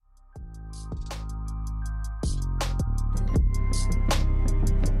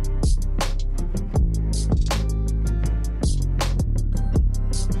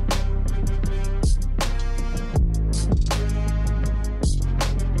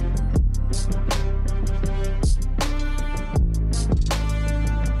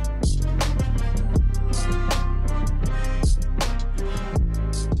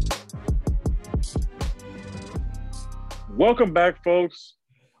Welcome back, folks.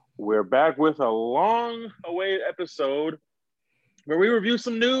 We're back with a long-awaited episode where we review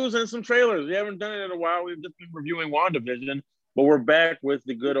some news and some trailers. We haven't done it in a while. We've just been reviewing WandaVision, but we're back with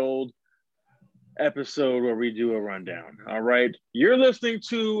the good old episode where we do a rundown. All right. You're listening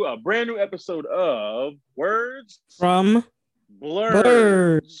to a brand new episode of Words from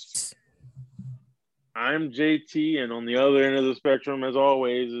Blurs. I'm JT, and on the other end of the spectrum, as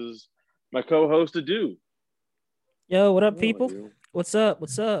always, is my co-host Adu. Yo, what up, people? What's up?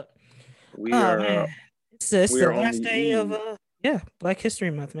 We are. Man. It's the last day of Black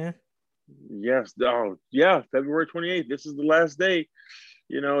History Month, man. Yes. Oh, yeah. February 28th. This is the last day.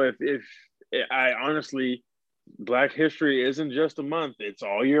 You know, if I honestly, Black History isn't just a month; it's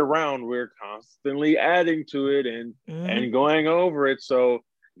all year round. We're constantly adding to it and going over it. So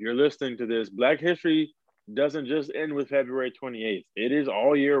you're listening to this. Black History doesn't just end with February 28th. It is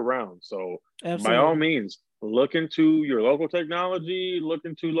all year round. So by all means, look into your local technology, look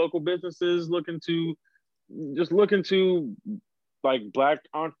into local businesses, look into like Black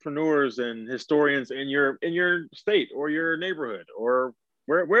entrepreneurs and historians in your state or your neighborhood or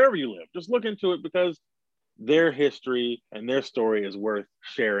wherever you live. Just look into it because their history and their story is worth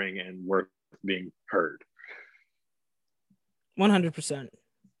sharing and worth being heard. 100%.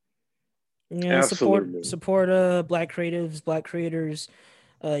 Yeah, support Black creatives, Black creators,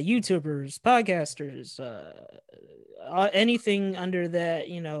 YouTubers, podcasters, anything under that,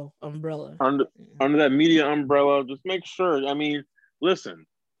 umbrella. Under that media umbrella, just make sure. I mean, listen.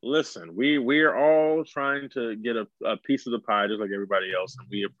 We are all trying to get a piece of the pie, just like everybody else, and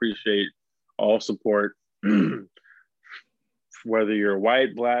we appreciate all support, whether you're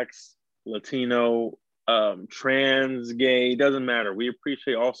white, blacks, Latino, trans, gay, doesn't matter. We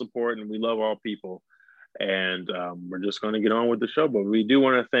appreciate all support, and we love all people. And we're just going to get on with the show. But we do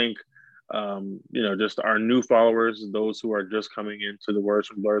want to thank, just our new followers, those who are just coming into the Words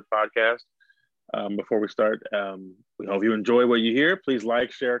from Blurs podcast. Before we start, we hope you enjoy what you hear. Please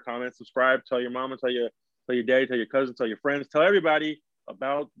like, share, comment, subscribe. Tell your mama, tell your daddy, tell your cousins, tell your friends, tell everybody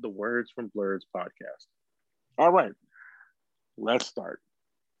about the Words from Blurs podcast. All right, let's start.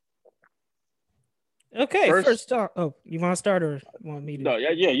 Okay, first start. Oh, you want to start or you want me to? No,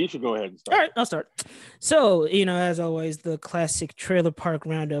 yeah, you should go ahead and start. All right, I'll start. So, as always, the classic trailer park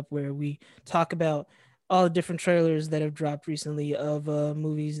roundup where we talk about all the different trailers that have dropped recently of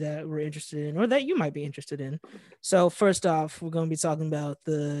movies that we're interested in or that you might be interested in. So, first off, we're going to be talking about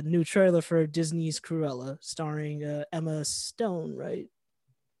the new trailer for Disney's Cruella, starring Emma Stone, right?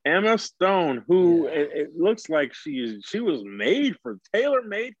 Emma Stone, who it looks like she was tailor-made for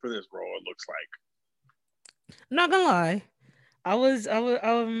this role. It looks like. I'm not gonna lie, I was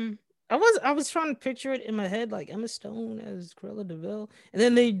trying to picture it in my head, like Emma Stone as Cruella de Vil, and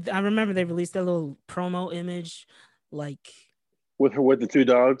then I remember they released that little promo image, like with the two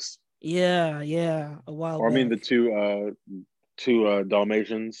dogs. Yeah, a while. Or back. I mean the two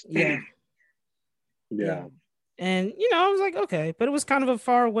Dalmatians. Yeah. And I was like, okay, but it was kind of a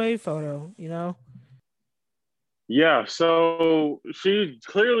far away photo, Yeah, so she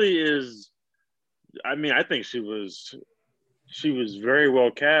clearly is. I mean, I think she was very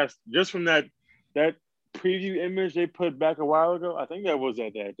well cast just from that preview image they put back a while ago. I think that was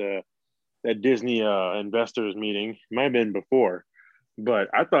at that Disney investors meeting. It might have been before, but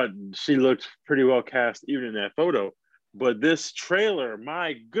I thought she looked pretty well cast even in that photo. But this trailer,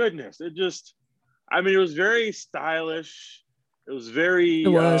 my goodness, it was very stylish. It was very. It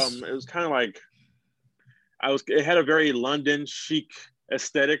was kind of like it had a very London chic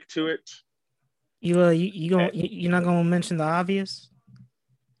aesthetic to it. You're not gonna mention the obvious?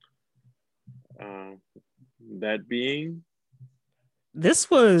 That being, this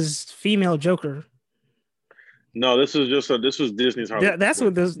was female Joker. No, this was Disney's Harley. That's Quinn.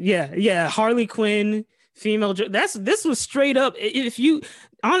 What this. Yeah, Harley Quinn, female Joker. This was straight up. If you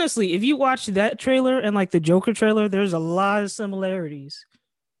watch that trailer and like the Joker trailer, there's a lot of similarities.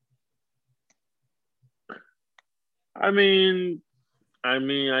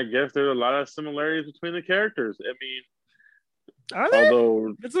 I guess there's a lot of similarities between the characters.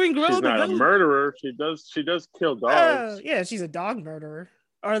 Although she's not a murderer, she does kill dogs. Yeah, she's a dog murderer.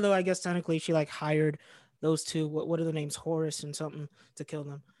 Although I guess technically she like hired those two. What are the names? Horace and something to kill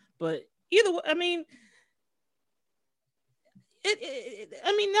them. But either way,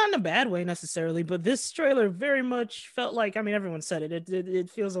 not in a bad way necessarily, but this trailer very much felt like. Everyone said it. It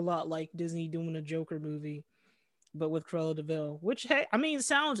feels a lot like Disney doing a Joker movie, but with Cruella de Vil, which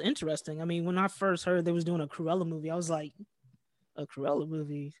sounds interesting. When I first heard they was doing a Cruella movie, I was like, a Cruella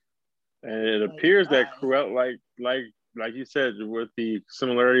movie. And it appears that Cruella, like you said, with the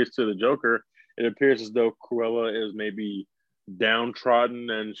similarities to the Joker, it appears as though Cruella is maybe downtrodden,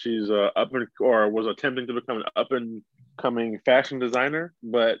 and she's was attempting to become an up and coming fashion designer.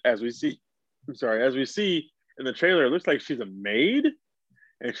 But as we see in the trailer, it looks like she's a maid,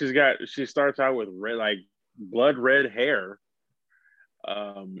 and she starts out with red, like blood red hair,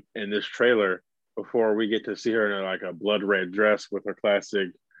 in this trailer before we get to see her in like a blood red dress with her classic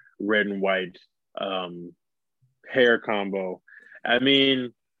red and white hair combo. I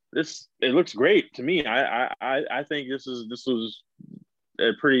mean, it looks great to me. I think this was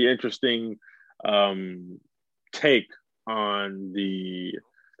a pretty interesting take on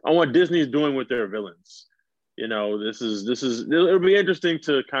what Disney's doing with their villains. You know, it'll be interesting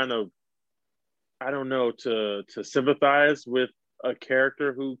to kind of, I don't know, to sympathize with a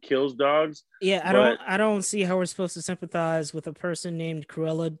character who kills dogs. Yeah, I don't see how we're supposed to sympathize with a person named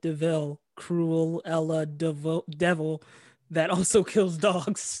Cruella Devil that also kills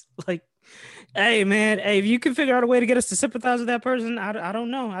dogs. Like, hey man, hey, if you can figure out a way to get us to sympathize with that person, I don't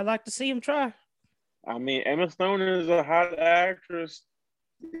know. I'd like to see him try. I mean, Emma Stone is a hot actress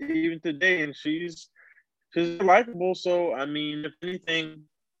even today, and she's likable. So I mean, if anything,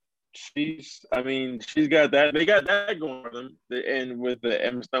 she's got that. They got that going for them, and with the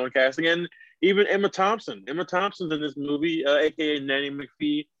Emma Stone casting, and even Emma Thompson. Emma Thompson's in this movie, aka Nanny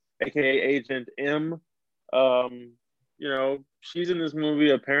McPhee, aka Agent M. You know, she's in this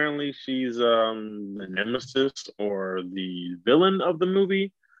movie. Apparently, she's the nemesis or the villain of the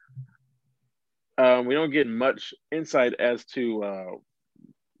movie. We don't get much insight as to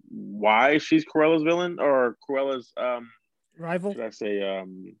why she's Cruella's villain or Cruella's rival. Should I say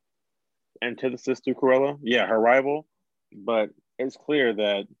antithesis to Cruella? Yeah, her rival. But it's clear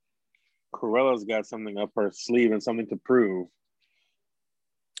that Cruella's got something up her sleeve and something to prove.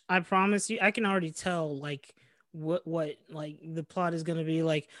 I promise you, I can already tell like what like the plot is gonna be.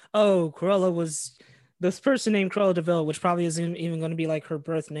 Like, oh, Cruella was this person named Cruella de Vil, which probably isn't even going to be like her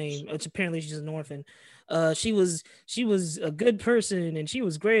birth name, which apparently she's an orphan. She was a good person and she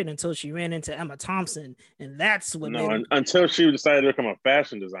was great until she ran into Emma Thompson, and that's what until she decided to become a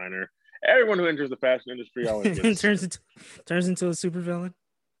fashion designer. Everyone who enters the fashion industry always turns into a supervillain.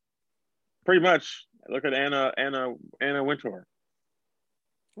 Pretty much. Look at Anna Wintour.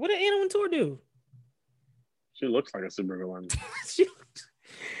 What did Anna Wintour do? She looks like a supervillain.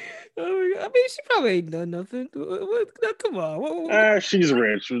 I mean, she probably ain't done nothing. Come on. She's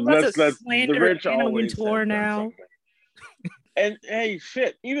rich. That's the rich Anna always Wintour now. And hey,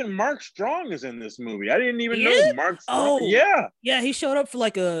 shit! Even Mark Strong is in this movie. I didn't even know Mark Strong. Oh, yeah, he showed up for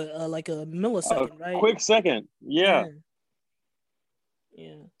like a millisecond, right? Quick second. Yeah.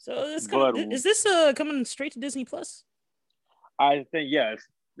 So is this coming straight to Disney Plus? I think yes.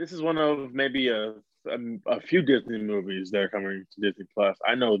 This is one of maybe a few Disney movies that are coming to Disney Plus.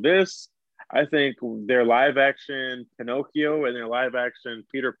 I know this. I think their live action Pinocchio and their live action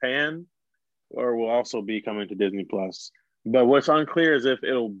Peter Pan will also be coming to Disney Plus. But what's unclear is if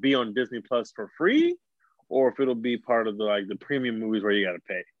it'll be on Disney Plus for free or if it'll be part of the premium movies where you got to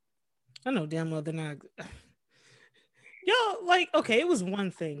pay. I know damn well they're not. Yo, okay, it was one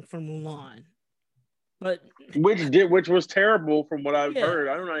thing for Mulan, but which was terrible from what I've heard.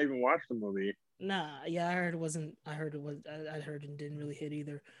 I don't know, I even watched the movie. Nah, yeah, I heard it wasn't. I heard it didn't really hit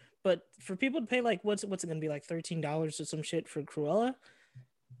either. But for people to pay what's it gonna be like $13 or some shit for Cruella?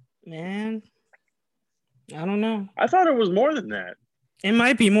 Man, I don't know. I thought it was more than that. It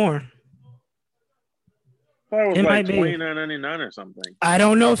might be more. I thought it was like $29.99 or something. I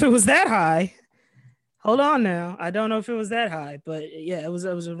don't know if it was that high. Hold on now. I don't know if it was that high, but yeah, it was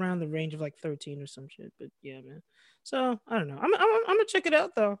around the range of like 13 or some shit. But yeah, man. So I don't know. I'm gonna check it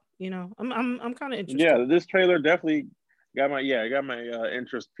out though. You know, I'm kind of interested. Yeah, this trailer definitely got my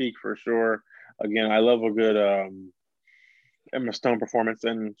interest peaked for sure. Again, I love a good Emma Stone performance,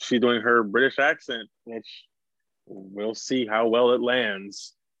 and she's doing her British accent, which we'll see how well it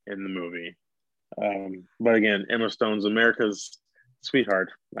lands in the movie. But again, Emma Stone's America's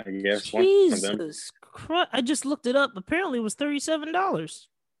sweetheart, I guess. Jesus Christ! I just looked it up. Apparently, it was $37.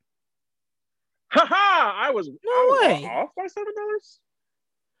 I was way off by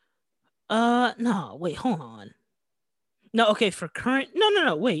 $7. No, wait, hold on. No, okay, for current.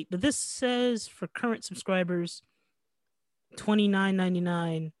 No, wait. But this says for current subscribers,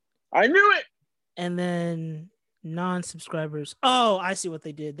 $29.99. I knew it. And then non-subscribers. Oh, I see what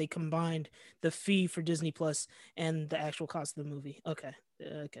they did. They combined the fee for Disney Plus and the actual cost of the movie. Okay,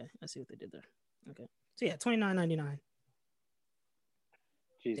 I see what they did there. Okay, so yeah, $29.99.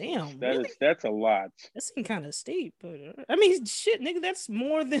 Damn, that's a lot. That seemed kind of steep, but I mean, shit, nigga, that's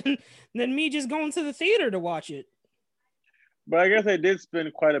more than me just going to the theater to watch it. But I guess they did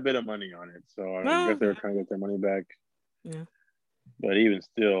spend quite a bit of money on it, so I Well, guess they were trying to get their money back. yeah. But even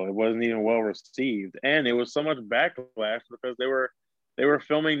still, it wasn't even well received, and it was so much backlash because they were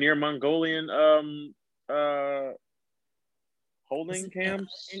filming near Mongolian holding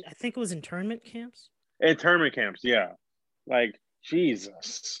camps, I think it was internment camps. internment camps. Yeah, like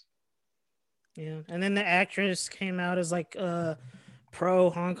Jesus. Yeah, and then the actress came out as like pro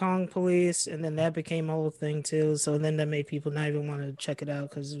Hong Kong police, and then that became a whole thing too. So then that made people not even want to check it out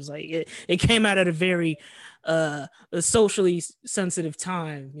because it was like it came out at a very a socially sensitive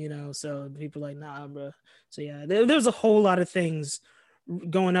time, you know. So people like, nah, bro. So yeah, there's a whole lot of things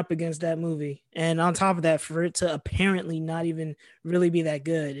going up against that movie, and on top of that, for it to apparently not even really be that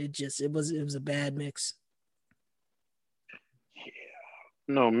good, it was a bad mix.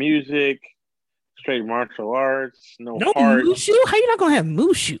 No music, straight martial arts, no heart. Mushu? How you not gonna have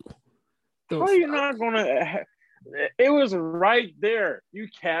Mushu? How are you not gonna? It was right there. You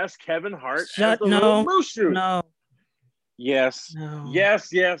cast Kevin Hart as the little Mushu. No. Yes. No. Yes.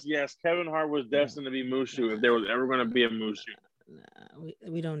 Kevin Hart was destined to be Mushu if there was ever going to be a Mushu. Nah,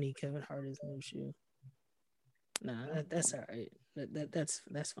 we don't need Kevin Hart as Mushu. Nah, that's all right. That's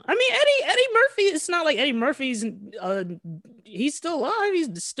fine. I mean, Eddie Murphy. It's not like Eddie Murphy's. He's still alive.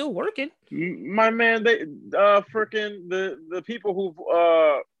 He's still working. My man, they freaking the people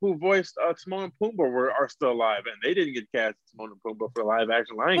who voiced Timon and Pumbaa are still alive, and they didn't get cast Timon and Pumbaa for live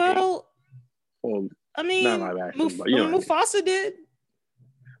action Lion King. Well, I mean, not live action, but Mufasa did.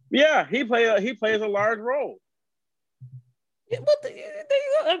 Yeah, he plays a large role. Yeah,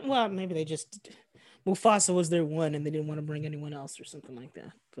 well, maybe they just. Mufasa was their one, and they didn't want to bring anyone else or something like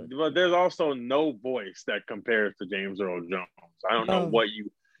that. But there's also no voice that compares to James Earl Jones. I don't know what you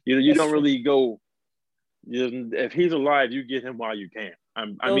don't really go. If he's alive, you get him while you can.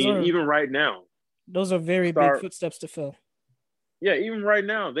 Even right now, those are very big footsteps to fill. Yeah, even right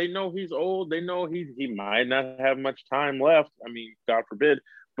now, they know he's old. They know he might not have much time left. I mean, God forbid.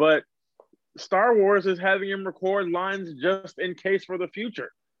 But Star Wars is having him record lines just in case for the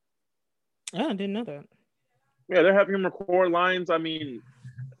future. Oh, I didn't know that. Yeah, they're having him record lines. I mean,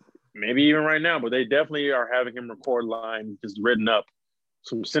 maybe even right now, but they definitely are having him record lines just written up.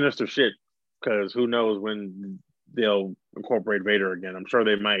 Some sinister shit, because who knows when they'll incorporate Vader again. I'm sure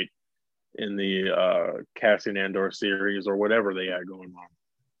they might in the Cassian Andor series or whatever they got going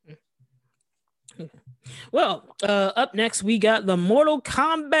on. Well, up next, we got the Mortal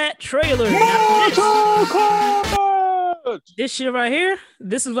Kombat trailer. Mortal Kombat! This shit right here,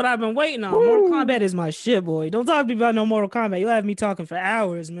 this is what I've been waiting on. Woo! Mortal Kombat is my shit, boy. Don't talk to me about no Mortal Kombat. You'll have me talking for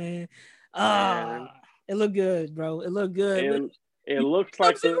hours, man. It looked good, bro. It looked good. It looks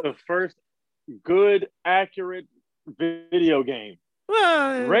like the first good, accurate video game.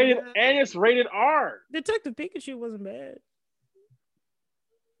 Well, and it's rated R. Detective Pikachu wasn't bad.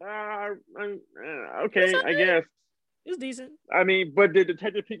 Okay, I guess. It was decent. I mean, but did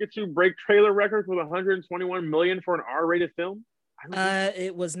Detective Pikachu break trailer records with 121 million for an R-rated film?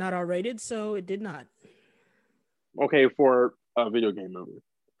 It was not R-rated, so it did not. Okay, for a video game movie.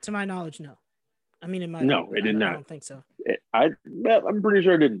 To my knowledge, no. I mean, it did not. I don't think so. I'm pretty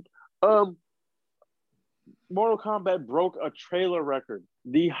sure it didn't. Mortal Kombat broke a trailer record,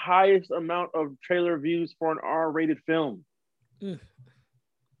 the highest amount of trailer views for an R-rated film.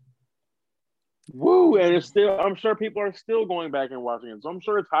 Woo! And it's still, I'm sure people are still going back and watching it. So I'm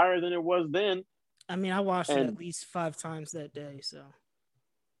sure it's higher than it was then. I mean, I watched it at least 5 times that day. So,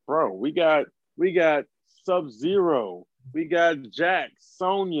 bro, we got Sub-Zero, we got Jax,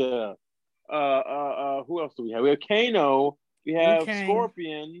 Sonya. Who else do we have? We have Kano. We have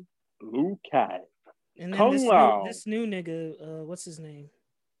Scorpion. Liu Kang. And then this new nigga, what's his name?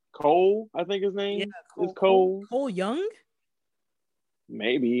 Cole, I think his name is Cole. Cole Young?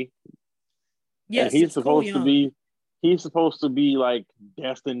 Maybe. Yes, he's supposed to be like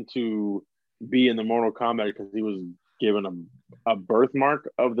destined to be in the Mortal Kombat because he was given a birthmark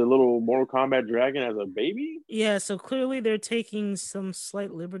of the little Mortal Kombat dragon as a baby. Yeah, so clearly they're taking some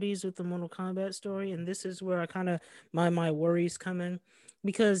slight liberties with the Mortal Kombat story, and this is where I kind of my worries come in,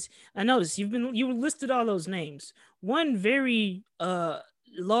 because I noticed you listed all those names. One very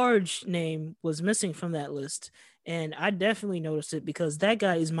large name was missing from that list. And I definitely noticed it because that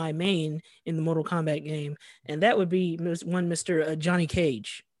guy is my main in the Mortal Kombat game. And that would be one Mr. Johnny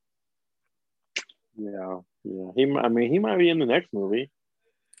Cage. Yeah. He might be in the next movie.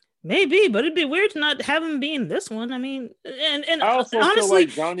 Maybe, but it'd be weird to not have him be in this one. I mean, and I also honestly, feel like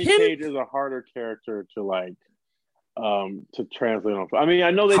Johnny Cage is a harder character to to translate on. I mean, I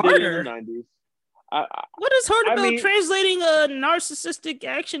know they did it in the 90s. What is hard about translating a narcissistic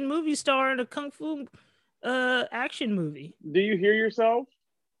action movie star in a kung fu action movie. Do you hear yourself?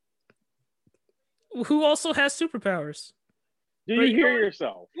 Who also has superpowers. Do you hear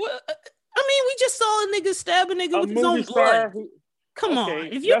yourself? What? I mean, we just saw a nigga stab a nigga A with his movie own star blood. who Come on.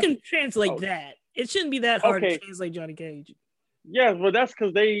 okay, If you that's can translate oh, that, it shouldn't be that hard to okay. translate Johnny Cage. Yeah, but that's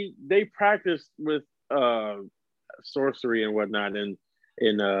because they practiced with sorcery and whatnot in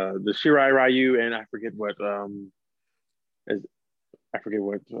the Shirai Ryu and is I forget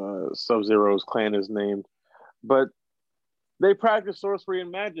what Sub-Zero's clan is named, but they practice sorcery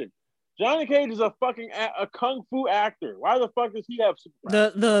and magic. Johnny Cage is a fucking a kung fu actor. Why the fuck does he have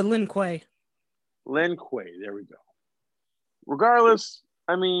superpowers? The Lin Kuei. Lin Kuei, there we go. Regardless,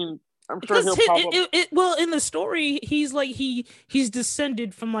 I mean, I'm sure Because he'll pop up. well, in the story, he's like he's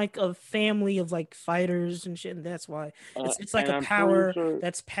descended from like a family of like fighters and shit, and that's why it's like a I'm power sure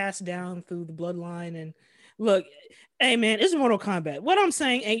that's passed down through the bloodline. And look, hey man, it's Mortal Kombat. What I'm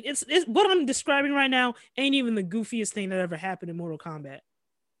saying ain't it's what I'm describing right now ain't even the goofiest thing that ever happened in Mortal Kombat.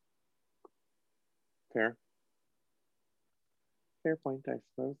 Fair point, I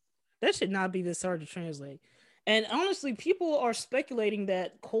suppose. That should not be this hard to translate. And honestly, people are speculating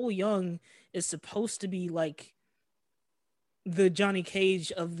that Cole Young is supposed to be like the Johnny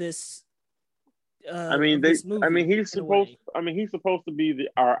Cage of this. I mean, this movie, I mean, he's supposed. I mean, he's supposed to be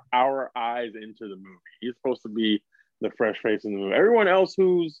our eyes into the movie. He's supposed to be the fresh face in the movie. Everyone else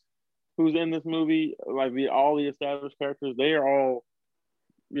who's in this movie, like all the established characters, they are all,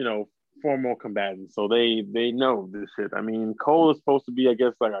 formal combatants, so they know this shit. I mean, Cole is supposed to be, I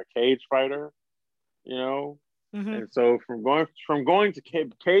guess, like a cage fighter, Mm-hmm. And so from going to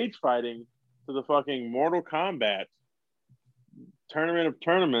cage fighting to the fucking Mortal Kombat tournament of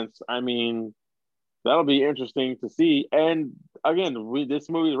tournaments, I mean, that'll be interesting to see. And again, this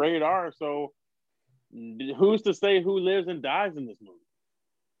movie is rated R, so who's to say who lives and dies in this movie?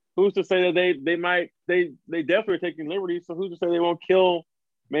 Who's to say that they definitely are taking liberties? So who's to say they won't kill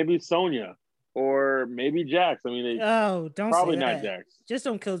maybe Sonya or maybe Jax? I mean, don't probably say that. not Jax. Just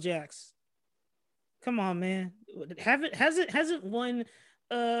don't kill Jax. Come on, man. Hasn't one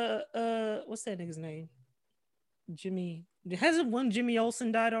what's that nigga's name? Jimmy. Hasn't one Jimmy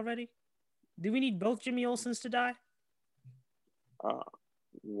Olsen died already? Do we need both Jimmy Olsens to die?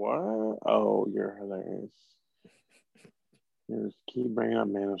 What? Oh, you're hilarious. You just keep bringing up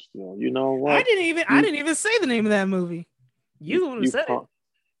Man of Steel. You know what? I didn't even say the name of that movie. You would have said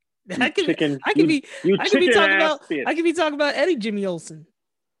it. I could be talking about Eddie Jimmy Olsen.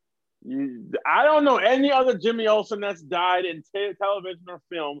 I don't know any other Jimmy Olsen that's died in television or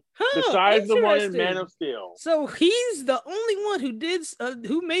film besides the one in Man of Steel. So he's the only one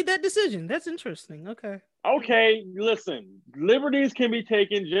who made that decision. That's interesting. Okay, listen. Liberties can be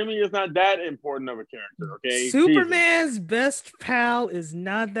taken. Jimmy is not that important of a character. Okay, Superman's best pal is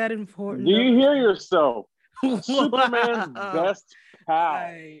not that important. Do you hear yourself? Superman's best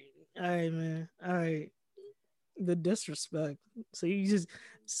pal. All right, man. All right. The disrespect. So you just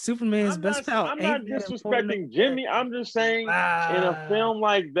Superman's best pal. I'm not disrespecting Jimmy. I'm just saying in a film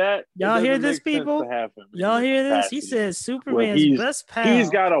like that. Y'all hear this, people? Y'all hear this? He says Superman's best pal. He's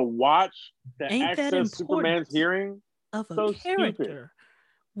got to watch to access Superman's hearing of a character. Stupid.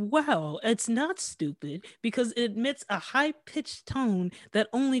 Wow, it's not stupid because it emits a high-pitched tone that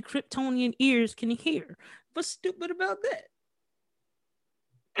only Kryptonian ears can hear. What's stupid about that?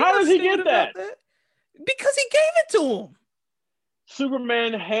 How does he get that? Because he gave it to him.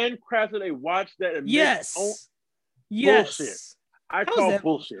 Superman handcrafted a watch that emits yes. Bullshit. I call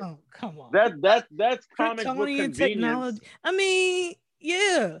bullshit. Oh, come on. That's comic book convenience. Technology. I mean,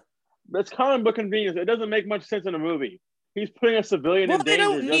 yeah. That's comic book convenience. It doesn't make much sense in a movie. He's putting a civilian in danger. They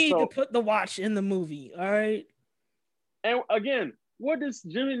don't need to put the watch in the movie, all right? And again, what does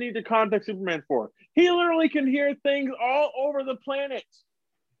Jimmy need to contact Superman for? He literally can hear things all over the planet.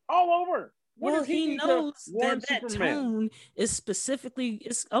 All over. Well, he knows that tone is specifically.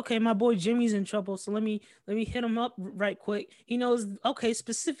 It's okay. My boy Jimmy's in trouble, so let me hit him up right quick. He knows. Okay,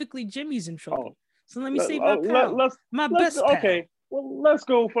 specifically Jimmy's in trouble, so let me save my pal. My best pal. Okay, well, let's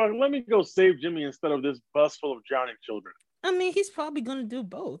go. Let me go save Jimmy instead of this bus full of drowning children. I mean, he's probably gonna do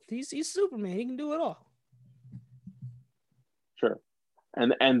both. He's Superman. He can do it all. Sure,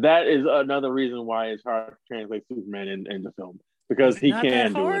 and that is another reason why it's hard to translate Superman in the film. Because he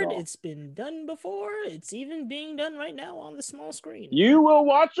can do it all. It's been done before. It's even being done right now on the small screen. You will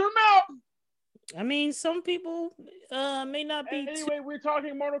watch your mouth. I mean, some people may not be. Anyway, we're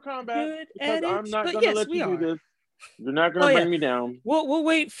talking Mortal Kombat. I'm not going to let you do this. You're not going to bring me down. We'll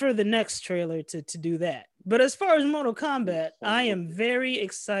wait for the next trailer to do that. But as far as Mortal Kombat, I am very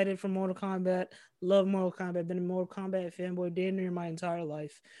excited for Mortal Kombat. Love Mortal Kombat. Been a Mortal Kombat fanboy damn near my entire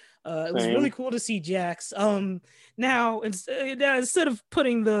life. It was really cool to see Jax. Now instead of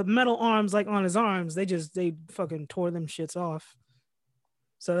putting the metal arms like on his arms, they fucking tore them shits off.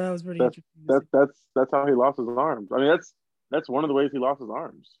 So that was pretty interesting. That's how he lost his arms. I mean, that's one of the ways he lost his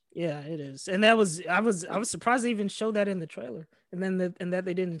arms. Yeah, it is, and I was surprised they even showed that in the trailer, and then that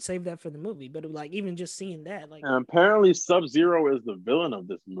they didn't save that for the movie. But like even just seeing that, like, and apparently Sub-Zero is the villain of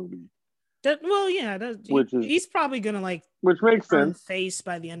this movie. He's probably gonna like, which makes sense, face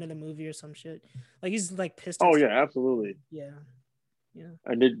by the end of the movie or some shit. Like he's like pissed. Oh yeah, absolutely. Yeah.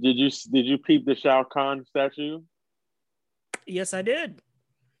 And did you peep the Shao Kahn statue? Yes, I did.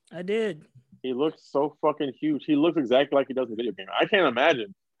 He looks so fucking huge. He looks exactly like he does in the video game. I can't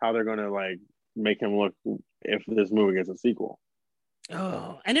imagine how they're gonna like make him look if this movie gets a sequel.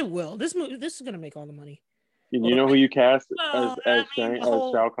 Oh, and it will. This is gonna make all the money. You know who you cast as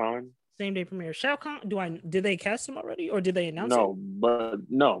Shao Kahn? Same day premiere. Shao Kahn. Did they cast him already, or did they announce it?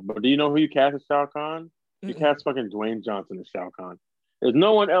 No, but do you know who you cast as Shao Kahn? You cast fucking Dwayne Johnson as Shao Kahn. There's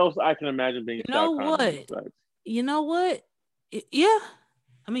no one else I can imagine being Shao Kahn. You know what? Yeah.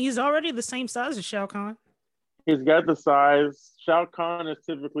 I mean, he's already the same size as Shao Kahn. He's got the size. Shao Kahn is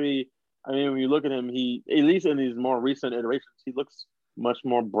typically, I mean, when you look at him, he, at least in these more recent iterations, he looks much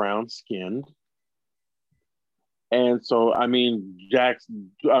more brown skinned. And so, I mean,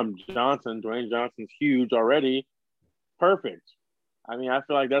 Dwayne Johnson's huge already. Perfect. I mean, I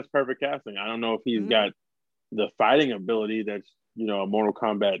feel like that's perfect casting. I don't know if he's got the fighting ability that, Mortal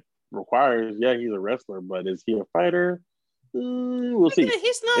Kombat requires. Yeah, he's a wrestler, but is he a fighter? We'll see.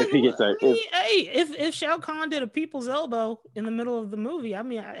 He's not. If he gets that. If Shao Kahn did a people's elbow in the middle of the movie, I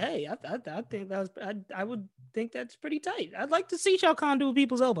mean, I think I would think that's pretty tight. I'd like to see Shao Kahn do a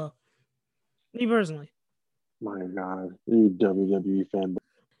people's elbow. Me personally. My God, you WWE fan.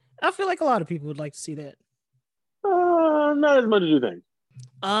 I feel like a lot of people would like to see that. Not as much as you think.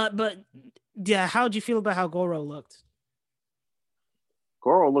 But yeah, how'd you feel about how Goro looked?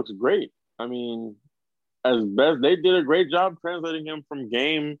 Goro looks great. I mean, as best they did a great job translating him from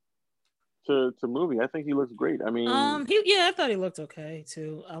game to movie. I think he looks great. I mean, I thought he looked okay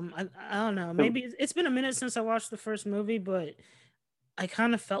too. I don't know. Maybe it's been a minute since I watched the first movie, but I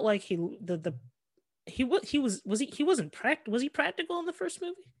kind of felt like he wasn't practical. Was he practical in the first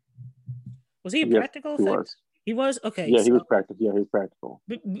movie? Was he a practical effect? He was okay. Yeah, he was practical. Yeah, he was practical.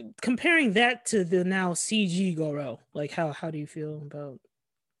 But comparing that to the now CG Goro, like how do you feel about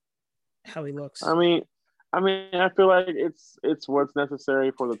how he looks? I mean, I feel like it's what's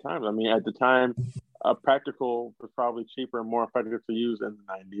necessary for the time. I mean, at the time, practical was probably cheaper and more effective to use in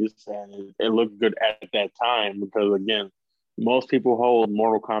the 90s, and it looked good at that time because, again, most people hold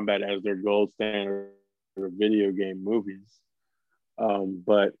Mortal Kombat as their gold standard for video game movies.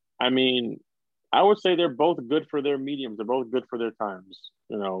 But I mean, I would say they're both good for their mediums. They're both good for their times,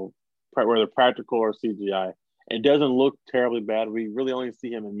 whether practical or CGI. It doesn't look terribly bad. We really only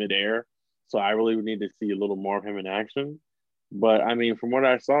see him in midair. So I really would need to see a little more of him in action. But I mean, from what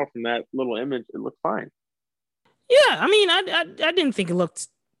I saw from that little image, it looked fine. Yeah, I mean, I didn't think it looked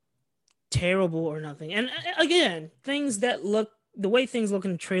terrible or nothing. And again, the way things look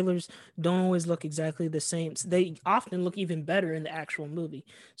in the trailers don't always look exactly the same. So they often look even better in the actual movie.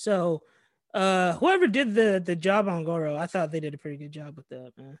 So whoever did the job on Goro, I thought they did a pretty good job with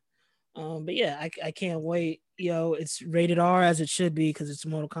that, man. But yeah, I can't wait. It's rated R as it should be because it's a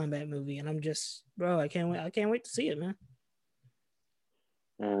Mortal Kombat movie, and I'm just, bro, I can't wait to see it, man.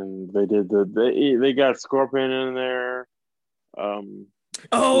 And they did they got Scorpion in there.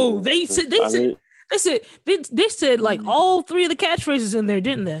 They said like all three of the catchphrases in there,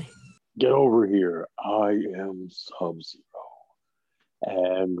 didn't they? Get over here, I am Sub-Zero.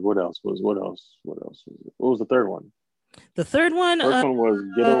 And what else was it? What was the third one? The third one. First one was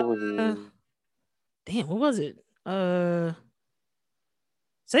get over here. Damn, what was it?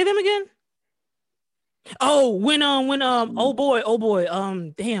 Say them again. Oh, when oh boy,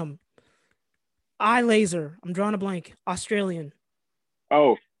 damn. Eye laser. I'm drawing a blank. Australian.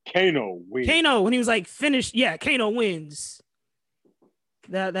 Oh, Kano wins. Kano, when he was like finished. Yeah, Kano wins.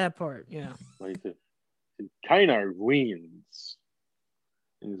 That part, yeah. Kano wins.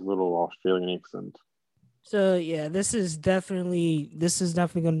 In his little Australian accent. So yeah, this is definitely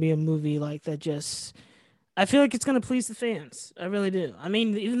going to be a movie like that. Just, I feel like it's going to please the fans. I really do. I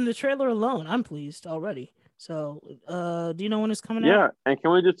mean, even the trailer alone, I'm pleased already. So, do you know when it's coming out? Yeah, and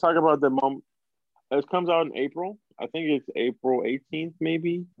can we just talk about the moment? It comes out in April. I think it's April 18th,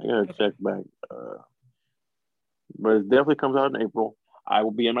 maybe. I gotta check back. But it definitely comes out in April. I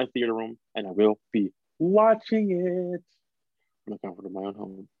will be in my theater room and I will be watching it in the comfort of my own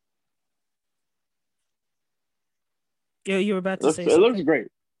home. Yeah, you were about to say something. It looks great.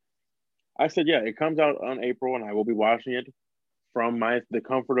 I said, yeah, it comes out on April, and I will be watching it from the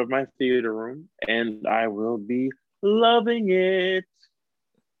comfort of my theater room, and I will be loving it.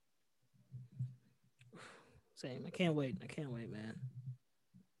 Same. I can't wait. I can't wait, man.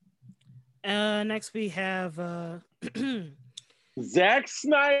 Next we have Zack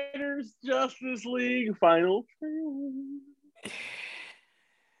Snyder's Justice League final.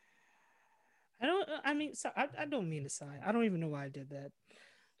 I don't mean to sigh. I don't even know why I did that.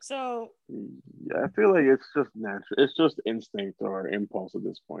 So yeah, I feel like it's just natural. It's just instinct or impulse at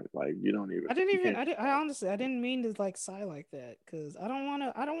this point. Like you don't even. I honestly I didn't mean to like sigh like that because I don't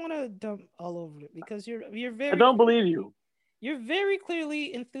want to dump all over it because you're very. I don't believe you. You're very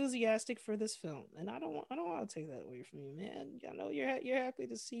clearly enthusiastic for this film, and I don't want to take that away from you, man. I know you're happy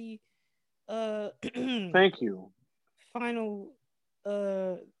to see. Thank you. Final,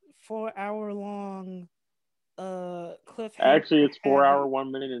 4 hour long, cliffhanger. Actually, it's 4 hour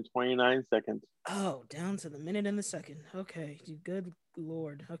 1 minute and 29 seconds. Oh, down to the minute and the second. Okay, good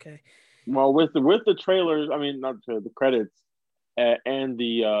lord. Okay. Well, with the trailers, I mean not the credits, and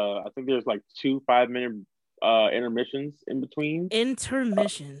the I think there's like 2 5-minute intermissions in between.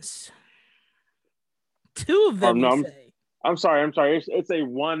 Intermissions. 2 of them. No, I'm sorry. It's a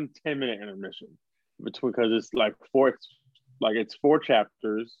 1 10-minute intermission between because it's like it's 4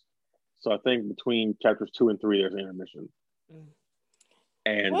 chapters. So I think between chapters 2 and 3 there's an intermission.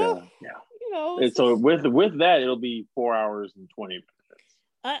 And yeah. You know, and so with that it'll be 4 hours and 20 minutes.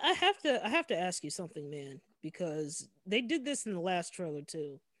 I have to ask you something, man, because they did this in the last trailer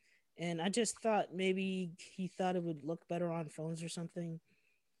too. And I just thought maybe he thought it would look better on phones or something.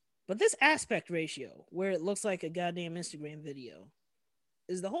 But this aspect ratio, where it looks like a goddamn Instagram video,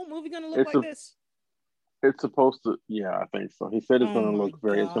 is the whole movie going to look like this? It's supposed to, yeah, I think so. He said it's going to look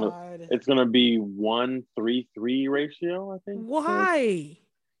very. It's going to be 1:3:3 ratio. I think. Why?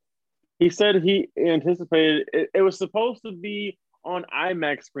 He said he anticipated it was supposed to be on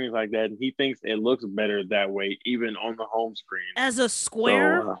IMAX screens like that, and he thinks it looks better that way, even on the home screen. As a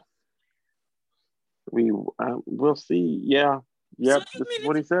square. So, we'll see. Yeah. Yep, so, this is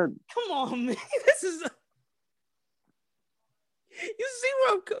what he said. Come on, man. This is. You see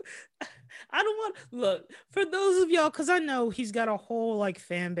where I'm going? I don't want look for those of y'all because I know he's got a whole like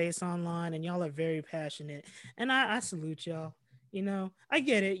fan base online, and y'all are very passionate, and I salute y'all. You know, I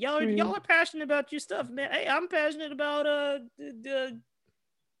get it. Y'all are passionate about your stuff, man. Hey, I'm passionate about the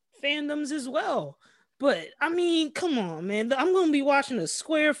fandoms as well. But I mean, come on, man. I'm gonna be watching a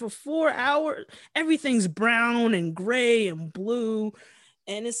square for 4 hours. Everything's brown and gray and blue,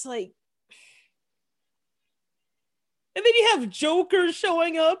 and it's like, and then you have Joker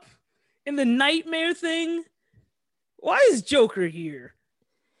showing up in the nightmare thing. Why is Joker here?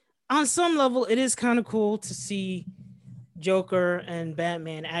 On some level, it is kind of cool to see Joker and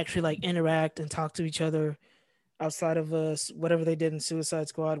Batman actually like interact and talk to each other outside of whatever they did in Suicide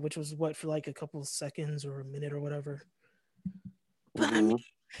Squad, which was for like a couple of seconds or a minute or whatever. But I mean,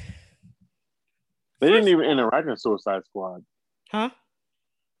 they didn't even interact in Suicide Squad. Huh?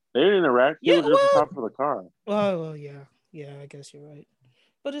 They didn't interact. He was just on top of the car. Well, yeah, I guess you're right.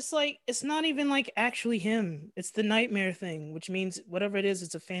 But it's like it's not even like actually him. It's the nightmare thing, which means whatever it is,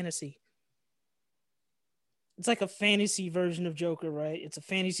 it's a fantasy. It's like a fantasy version of Joker, right? It's a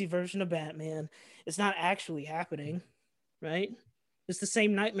fantasy version of Batman. It's not actually happening, right? It's the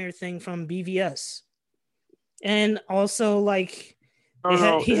same nightmare thing from BVS. And also, like,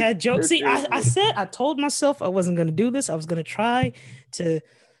 he had jokes. See, I told myself I wasn't going to do this. I was going to try to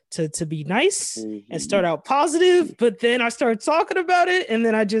be nice and start out positive, but then I started talking about it, and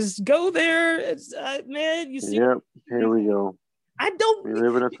then I just go there. It's, man, you see? Yep, here we go. We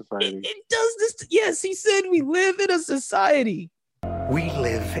live in a society. It does this. Yes, he said we live in a society. We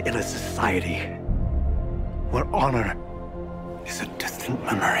live in a society where honor is a distant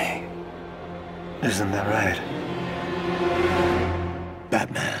memory. Isn't that right,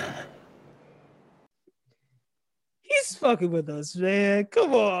 Batman? He's fucking with us, man.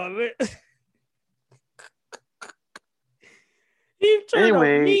 Come on, man. He turned a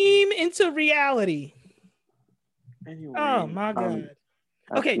meme into reality. Anyway, oh my god.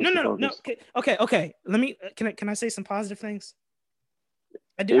 Okay, no. Okay. Let me. Can I say some positive things?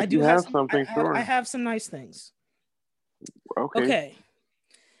 I do have something. I have some nice things. Okay.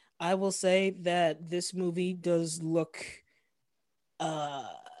 I will say that this movie does look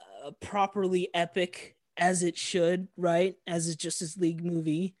properly epic as it should, right? As a Justice League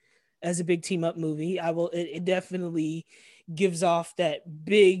movie, as a big team up movie. It definitely gives off that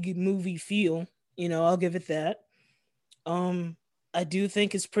big movie feel. You know, I'll give it that. I do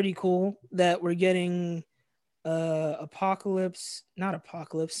think it's pretty cool that we're getting Apocalypse, not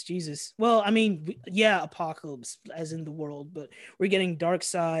Apocalypse, Jesus. Well, I mean, yeah, Apocalypse as in the world, but we're getting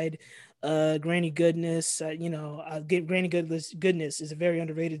Darkseid, Granny Goodness. Get Granny Goodness is a very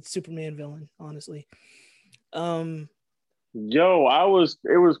underrated Superman villain, honestly. It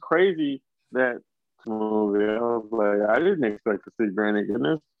was crazy that movie. I was like, I didn't expect to see Granny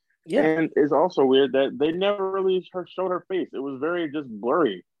Goodness. Yeah. And it's also weird that they never really showed her face. It was very just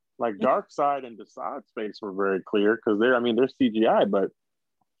blurry. Like Darkseid and Desaad's face were very clear because they're CGI, but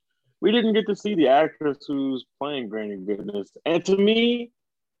we didn't get to see the actress who's playing Granny Goodness. And to me,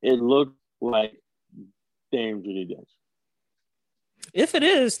 it looked like Dame Judi Dench. If it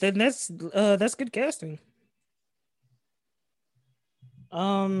is, then that's good casting.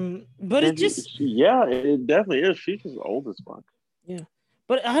 But it just it definitely is. She's just old as fuck. Yeah,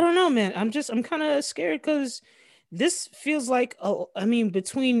 but I don't know, man. I'm kind of scared because this feels like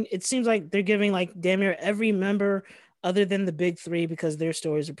it seems like they're giving like damn near every member other than the big three because their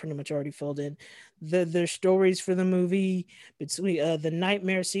stories are pretty much already filled in. Their stories for the movie between the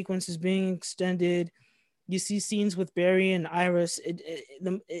nightmare sequence is being extended. You see scenes with Barry and Iris.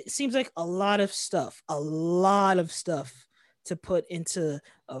 It seems like a lot of stuff to put into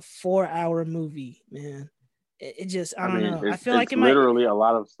a 4-hour movie, man. It just, I don't know. I feel like it literally a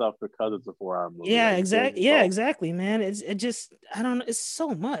lot of stuff because it's a 4-hour movie. Yeah, exactly. Yeah, exactly, man. It just, I don't know. It's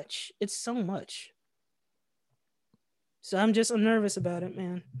so much. So I'm nervous about it,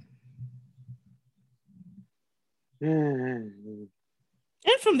 man. And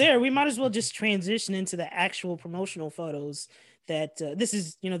from there, we might as well just transition into the actual promotional photos that this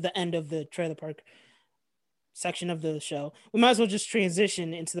is, the end of the trailer park section of the show. We might as well just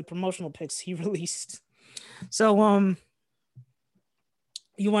transition into the promotional pics he released. So,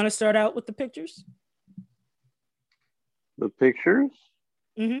 you want to start out with the pictures? The pictures?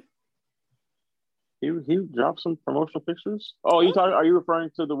 Mm-hmm. He dropped some promotional pictures. Oh, are you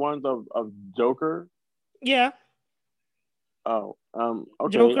referring to the ones of Joker? Yeah. Oh,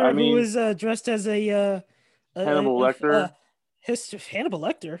 okay. Joker, who is dressed as a Hannibal Lecter. Hannibal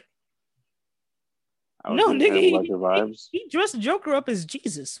Lecter. No, nigga, he dressed Joker up as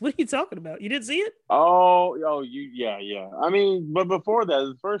Jesus. What are you talking about? You didn't see it? Yeah. I mean, but before that,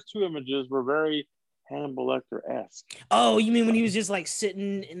 the first two images were very Hannibal Lecter-esque. Oh, you mean when he was just like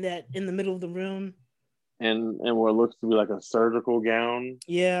sitting in the middle of the room? And what looks to be like a surgical gown.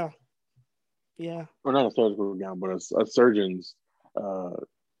 Yeah. Or not a surgical gown, but a surgeon's the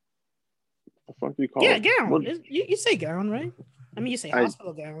fuck do you call it? Yeah, gown. You say gown, right? I mean, you say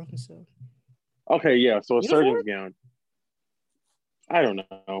hospital gown. So. Okay, yeah. So a surgeon's gown. I don't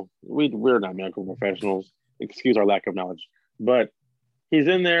know. We're not medical professionals. Excuse our lack of knowledge. But he's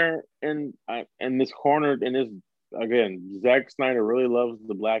in there, and this corner, and this again. Zack Snyder really loves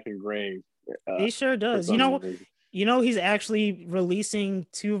the black and gray. He sure does. He's actually releasing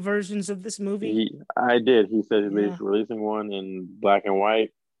 2 versions of this movie. He said he's releasing one in black and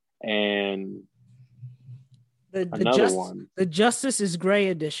white, and another one. The Justice is Gray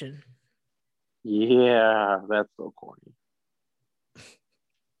edition. Yeah, that's so corny.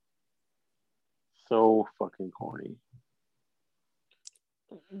 So fucking corny.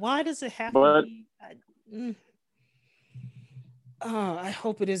 Why does it have to be? I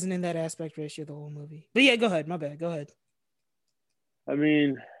hope it isn't in that aspect ratio the whole movie. But yeah, go ahead. My bad. Go ahead. I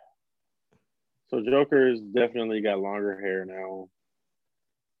mean, so Joker's definitely got longer hair now.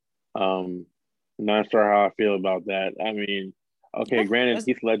 Not sure how I feel about that. I mean, okay, granted,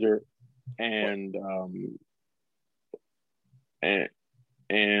 Heath Ledger and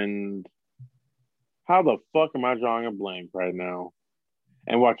how the fuck am I drawing a blank right now?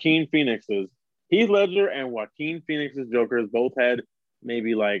 And Joaquin Phoenix's Heath Ledger and Joaquin Phoenix's Jokers both had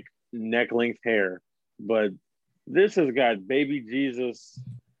maybe like neck length hair, but this has got baby Jesus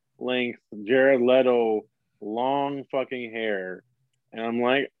length Jared Leto long fucking hair, and I'm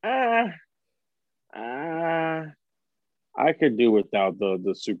like I could do without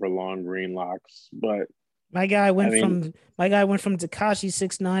the super long green locks, but my guy went from Tekashi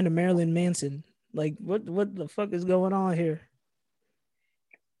 6ix9ine to Marilyn Manson. Like, what the fuck is going on here?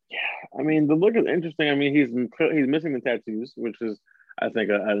 Yeah, I mean, the look is interesting. I mean, he's missing the tattoos, which is, I think,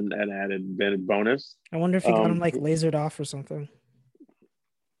 an added bonus. I wonder if he got him like lasered off or something.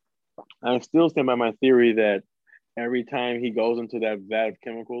 I still stand by my theory that every time he goes into that vat of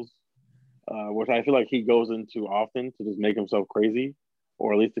chemicals, which I feel like he goes into often to just make himself crazy,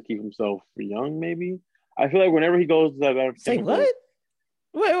 or at least to keep himself young, maybe. I feel like whenever he goes to that vat of chemicals, what?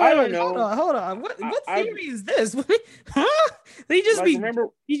 Wait, I don't know. Hold on. What theory is this? Huh? He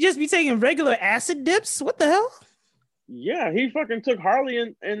just be taking regular acid dips? What the hell? Yeah, he fucking took Harley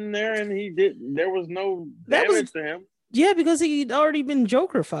in there, and there was no damage to him. Yeah, because he'd already been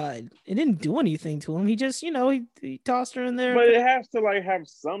Joker-fied. It didn't do anything to him. He just, he tossed her in there. But it has to like have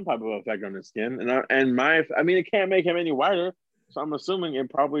some type of effect on his skin, I mean, it can't make him any whiter. So I'm assuming it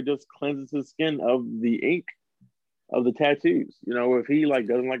probably just cleanses his skin of the ink of the tattoos. If he like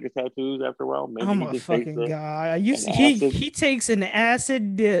doesn't like his tattoos after a while, maybe oh he my just fucking god! He takes an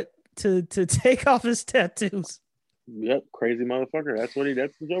acid dip to take off his tattoos. Yep, crazy motherfucker. That's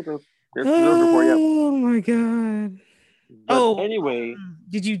the Joker. That's the Joker for you. Oh my god. But anyway,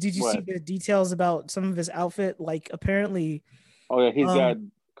 did you see the details about some of his outfit? Like apparently, oh yeah, he's got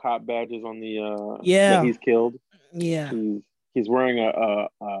cop badges on the that he's killed. Yeah, he's wearing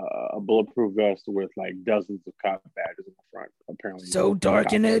a bulletproof vest with like dozens of cop badges in the front. Apparently, so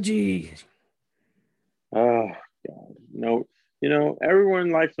dark and edgy. Oh god, no,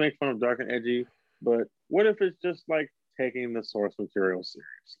 everyone likes to make fun of dark and edgy, but what if it's just like taking the source material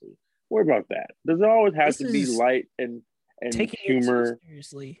seriously? What about that? Does it always have to be light and taking humor it too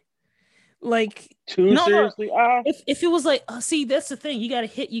seriously? Like seriously? No. If it was like, see, that's the thing. You gotta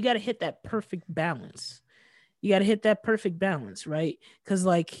hit that perfect balance. You gotta hit that perfect balance, right? Because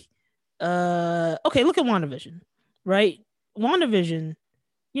okay, look at WandaVision, right? WandaVision,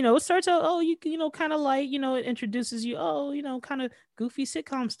 it starts out, kind of light, it introduces you, kind of goofy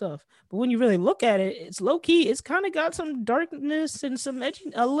sitcom stuff. But when you really look at it, it's low key. It's kind of got some darkness and some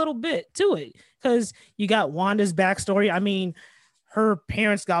edgy, a little bit to it. Because you got Wanda's backstory. I mean, her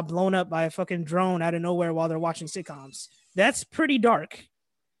parents got blown up by a fucking drone out of nowhere while they're watching sitcoms. That's pretty dark.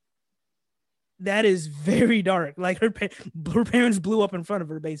 That is very dark. Like her parents blew up in front of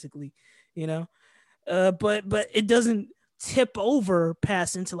her, basically, but it doesn't tip over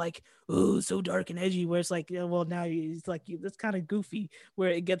past into like, oh, so dark and edgy, where it's like, well, now it's like that's kind of goofy,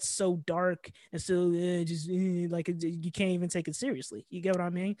 where it gets so dark and so like you can't even take it seriously. You get what I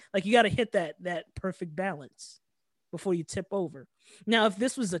mean? Like you got to hit that perfect balance before you tip over. Now, if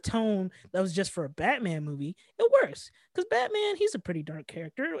this was a tone that was just for a Batman movie, it works because Batman, he's a pretty dark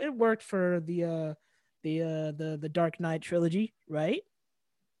character. It worked for the Dark Knight trilogy, right?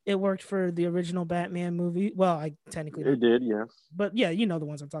 It worked for the original Batman movie. Well, I technically it did, yes. But yeah, the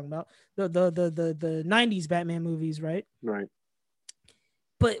ones I'm talking about. The 90s Batman movies, right? Right.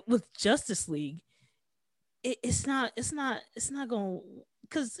 But with Justice League, it's not going,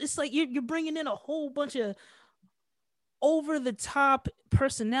 because it's like you're bringing in a whole bunch of over the top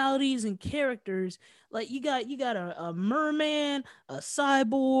personalities and characters. Like you got a merman, a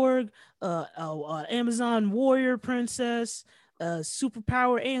cyborg, a Amazon warrior princess, a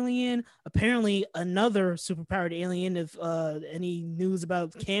superpower alien, apparently another superpowered alien. If any news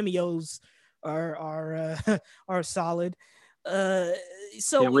about cameos are solid.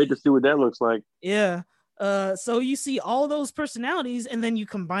 So can't wait to see what that looks like. Yeah. So you see all those personalities, and then you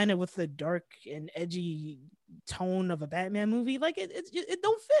combine it with the dark and edgy tone of a Batman movie. Like it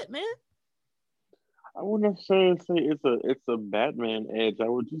don't fit, man. I wouldn't say it's a Batman edge. I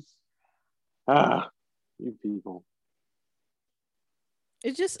would just you people.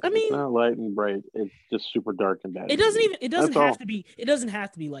 It's just, it's not light and bright. It's just super dark and bad. It doesn't have to be. It doesn't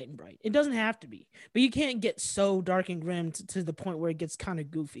have to be light and bright. It doesn't have to be. But you can't get so dark and grim to the point where it gets kind of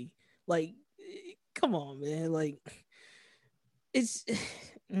goofy. Like, come on, man. Like, it's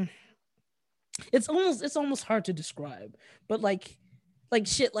almost hard to describe. But like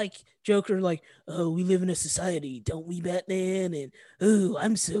shit, like Joker, like, oh, we live in a society, don't we, Batman? And oh,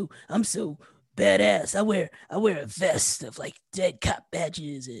 I'm so badass. I wear a vest of like dead cop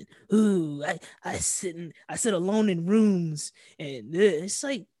badges, and ooh, I sit alone in rooms, and it's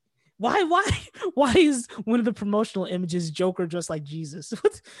like, why is one of the promotional images Joker dressed like Jesus?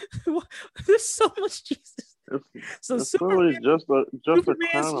 What? There's so much Jesus. It's really just a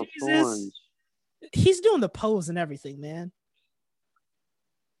crown of thorns. He's doing the pose and everything, man.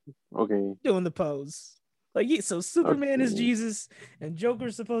 Okay, doing the pose. Like, so Superman is Jesus and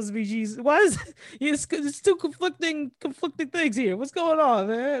Joker's supposed to be Jesus. Why is it's two conflicting things here? What's going on,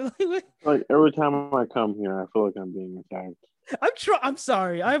 man? Like every time I come here, I feel like I'm being attacked. I'm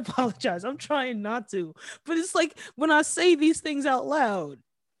sorry. I apologize. I'm trying not to. But it's like when I say these things out loud,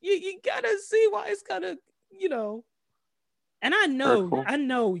 you gotta see why it's gotta, And I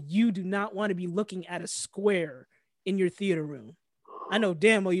know you do not want to be looking at a square in your theater room. I know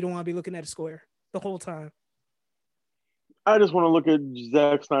damn well you don't want to be looking at a square the whole time. I just want to look at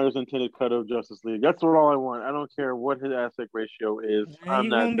Zack Snyder's intended cut of Justice League. That's all I want. I don't care what his aspect ratio is. I'm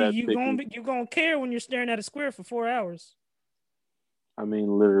not that picky. You're gonna care when you're staring at a square for 4 hours. I mean,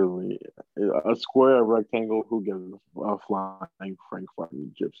 literally, a square, a rectangle. Who gives a flying Frank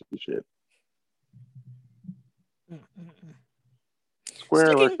fucking gypsy shit? Mm-mm-mm. Square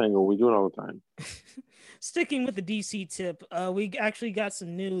and Sticking rectangle. We do it all the time. sticking with the DC tip, we actually got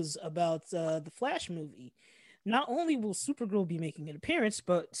some news about the Flash movie. Not only will Supergirl be making an appearance,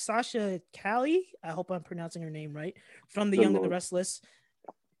 but Sasha Cali, I hope I'm pronouncing her name right, from The Good Young and the lord. Restless.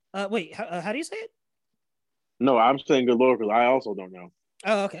 Wait, how do you say it? No, I'm saying good lord because I also don't know.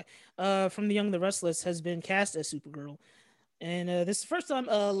 Oh, okay. From The Young and the Restless has been cast as Supergirl, and this is the first time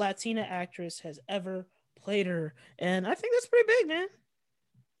a Latina actress has ever played her, and I think that's pretty big, man.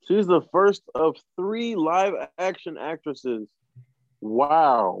 She's the first of 3 live action actresses.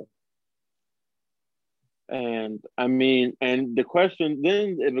 Wow. And I mean, and the question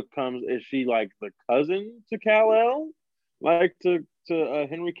then it becomes: is she like the cousin to Kal El, like to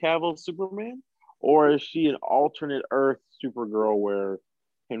Henry Cavill Superman, or is she an alternate Earth Supergirl where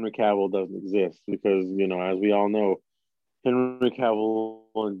Henry Cavill doesn't exist? Because as we all know, Henry Cavill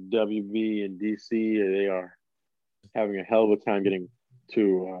and WB and DC, they are having a hell of a time getting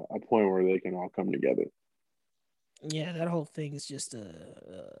to a point where they can all come together. Yeah, that whole thing is just a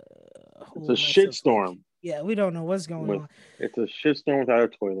It's whole a mess of like, shitstorm. yeah, we don't know what's going With on. it's a shitstorm without a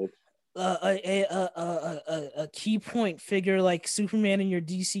toilet. A key point figure like Superman in your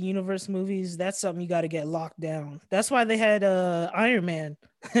DC universe movies, that's something you got to get locked down. That's why they had Iron Man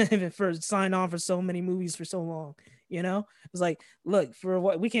for sign on for so many movies for so long. It's like, look, for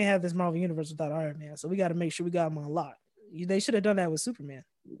what we can't have this Marvel universe without Iron Man, so we got to make sure we got him on lock. They should have done that with Superman.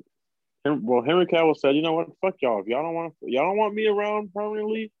 Well, Henry Cavill said, "You know what? Fuck y'all. If y'all don't want me around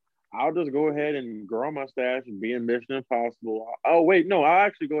permanently, I'll just go ahead and grow a mustache and be in Mission Impossible. Oh wait, no, I'll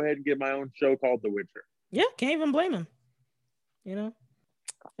actually go ahead and get my own show called The Witcher." Yeah, can't even blame him. Hey,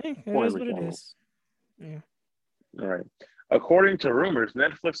 it Poor is Henry what it Cavill. is. Yeah. All right. According to rumors,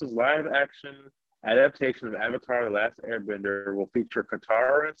 Netflix's live-action adaptation of Avatar: The Last Airbender will feature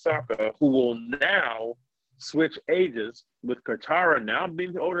Katara and Sokka, who will now switch ages, with Katara now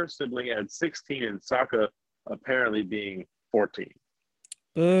being the older sibling at 16 and Sokka apparently being 14.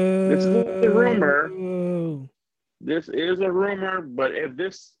 This is a rumor. Boo. This is a rumor, but if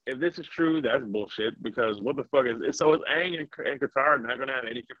this is true, that's bullshit. Because what the fuck is it? So is Aang and Katara not gonna have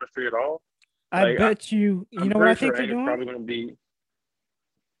any chemistry at all? I Like, bet you. You I'm know what I pretty sure think they're Aang is doing? probably gonna be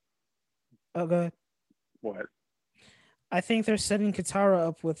Oh, go ahead. what? I think they're setting Katara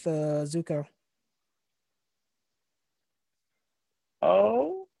up with Zuko.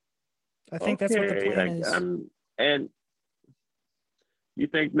 Oh, I think that's what the okay. plan Like is. and you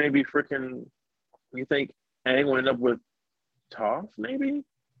think maybe freaking you think Aang will end up with Toph, maybe?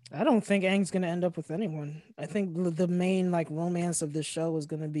 I don't think Aang's gonna end up with anyone. I think the main like romance of this show is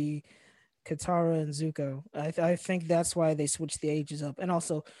gonna be Katara and Zuko. I think that's why they switched the ages up, and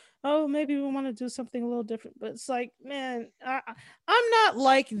also, oh, maybe we want to do something a little different. But it's like, man, I'm not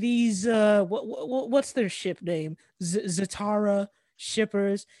like these. What's their ship name? Zatara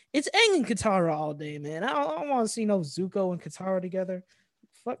shippers. It's Aang and Katara all day, man. I don't want to see no Zuko and Katara together.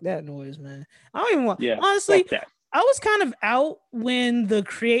 Fuck that noise, man. I don't even want. Yeah, Honestly, fuck that. I was kind of out when the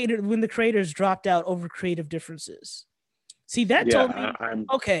creators dropped out over creative differences. See, that told Yeah, me, I'm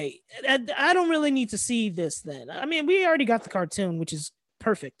okay, I don't really need to see this then. I mean, we already got the cartoon, which is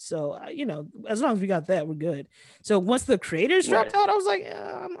perfect. So, as long as we got that, we're good. So once the creators right. dropped out, I was like,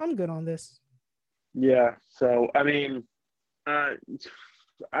 I'm good on this. Yeah. So I mean, I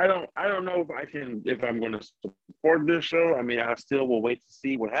don't know if I'm going to support this show. I mean, I still will wait to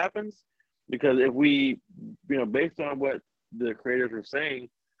see what happens, because if we, based on what the creators were saying,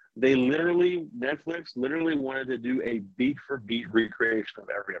 Netflix literally wanted to do a beat for beat recreation of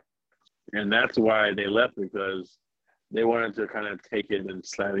every episode, and that's why they left, because they wanted to kind of take it in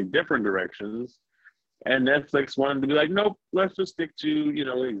slightly different directions. And Netflix wanted to be like, nope, let's just stick to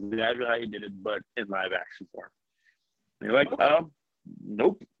exactly how you did it, but in live action form. And you're like,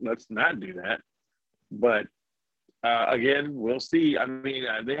 nope, let's not do that. But again, we'll see. I mean,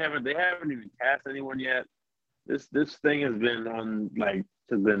 they haven't even cast anyone yet. This thing has been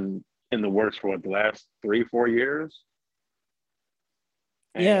in the works for the last 3-4 years.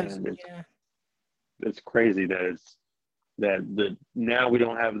 Yes, And yeah. it's crazy that now we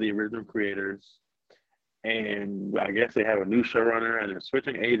don't have the original creators, and I guess they have a new showrunner and they're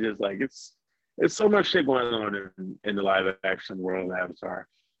switching ages. Like it's so much shit going on in the live action world of Avatar.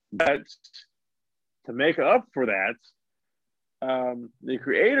 But to make up for that, the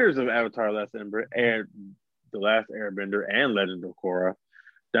creators of Avatar: The Last Airbender and Legend of Korra,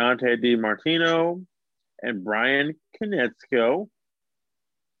 Dante DiMartino and Brian Konietzko,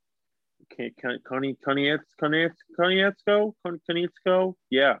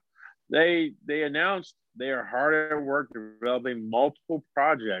 yeah, they announced they are hard at work developing multiple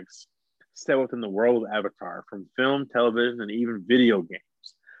projects set within the world of Avatar, from film, television, and even video games.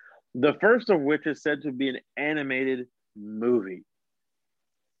 The first of which is said to be an animated movie,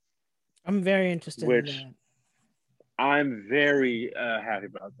 I'm very interested in which that. I'm very happy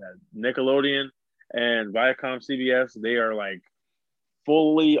about that. Nickelodeon and Viacom CBS, they are like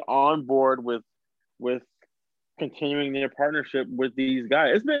fully on board with continuing their partnership with these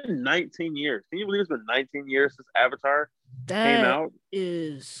guys. It's been 19 years. Can you believe it's been 19 years since Avatar came That out?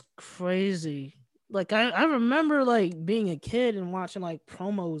 is crazy. Like I remember like being a kid and watching like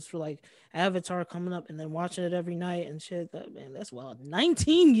promos for like Avatar coming up and then watching it every night and shit. That man, that's wild.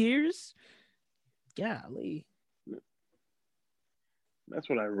 19 years? Golly. That's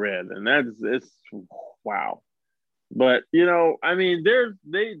what I read, and it's wow. But I mean,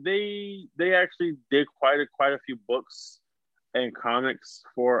 they actually did quite a few books and comics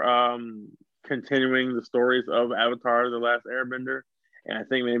for continuing the stories of Avatar: The Last Airbender, and I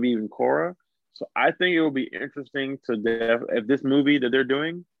think maybe even Korra. So I think it will be interesting if this movie that they're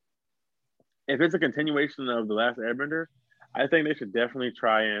doing, if it's a continuation of The Last Airbender, I think they should definitely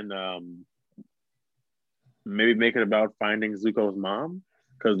try and maybe make it about finding Zuko's mom,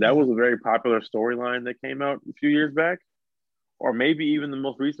 because that was a very popular storyline that came out a few years back, or maybe even the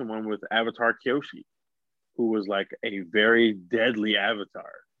most recent one with Avatar Kyoshi, who was like a very deadly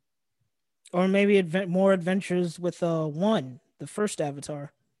avatar. Or maybe more adventures with one, the first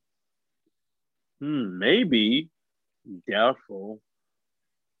Avatar. Maybe. Doubtful.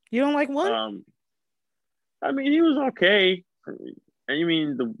 You don't like one? I mean, he was okay. And you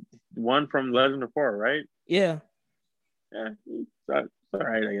mean the one from Legend of Korra, right? Yeah. Yeah, it's all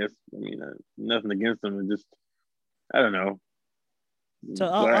right, I guess. I mean, nothing against him. Just, I don't know. So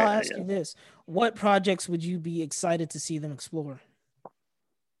I'll ask you this: what projects would you be excited to see them explore?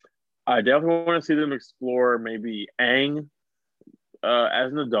 I definitely want to see them explore maybe Aang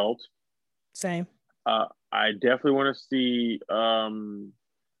as an adult. Same. I definitely want to see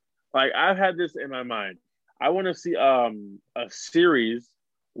like I've had this in my mind. I want to see a series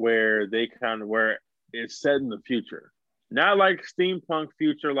where it's set in the future. Not like steampunk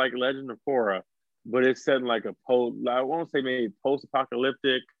future like Legend of Korra, but it's set in like I won't say maybe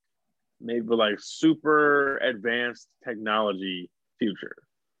post-apocalyptic, maybe like super advanced technology future.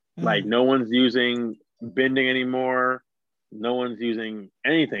 Like no one's using bending anymore. No one's using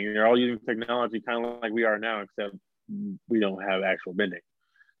anything. They're all using technology kind of like we are now, except we don't have actual bending.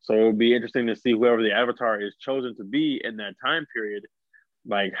 So it would be interesting to see whoever the avatar is chosen to be in that time period,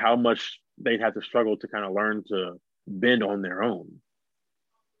 like how much they'd have to struggle to kind of learn to bend on their own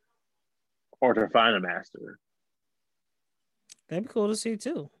or to find a master. That'd be cool to see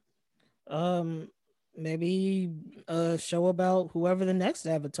too. Maybe a show about whoever the next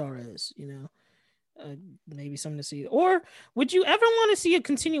avatar is, maybe something to see. Or would you ever want to see a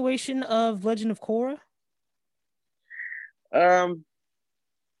continuation of Legend of Korra?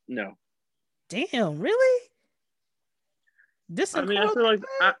 No. Damn, really? I mean,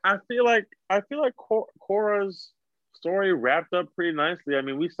 I feel like Korra's story wrapped up pretty nicely. I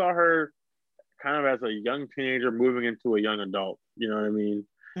mean, we saw her kind of as a young teenager moving into a young adult. You know what I mean?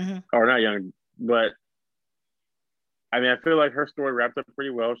 Mm-hmm. Or not young, but I mean, I feel like her story wrapped up pretty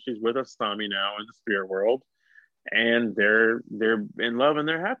well. She's with Asami now in the spirit world, and they're in love and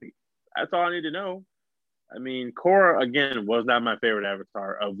they're happy. That's all I need to know. I mean, Korra again was not my favorite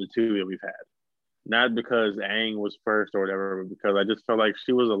avatar of the two that we've had. Not because Aang was first or whatever, but because I just felt like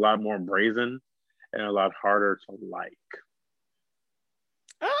she was a lot more brazen and a lot harder to like.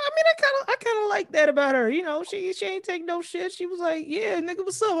 I mean, I kind of like that about her. She ain't take no shit. She was like, "Yeah, nigga,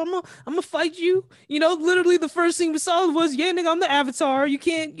 what's up? I'm gonna fight you." Literally the first thing we saw was, "Yeah, nigga, I'm the Avatar. You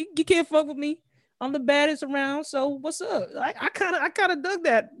can't fuck with me. I'm the baddest around. So what's up?" I kind of dug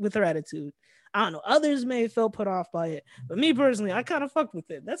that with her attitude. I don't know. Others may have felt put off by it, but me personally, I kind of fucked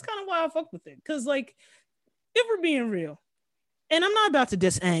with it. That's kind of why I fucked with it. Cause like, if we're being real, and I'm not about to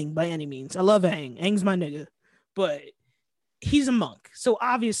diss Aang by any means. I love Aang. Aang's my nigga, but he's a monk. So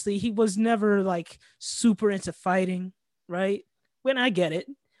obviously he was never like super into fighting, right? When I get it.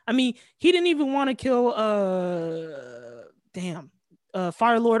 I mean, he didn't even want to kill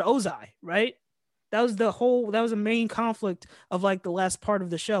Fire Lord Ozai, right? That was a main conflict of like the last part of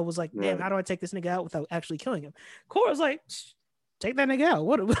the show was like, damn, how do I take this nigga out without actually killing him? Korra's like, take that nigga out.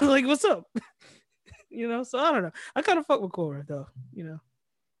 What like what's up? So I don't know. I kind of fuck with Korra though,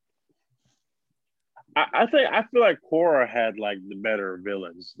 I feel like Korra had like the better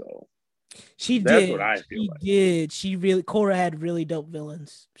villains though. That's what I feel like. Did. Korra had really dope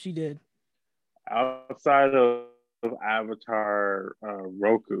villains. She did. Outside of Avatar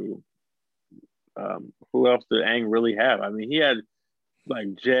Roku, who else did Aang really have? I mean, he had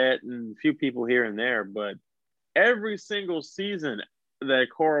like Jet and a few people here and there, but every single season that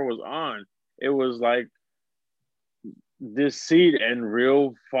Korra was on, it was like deceit and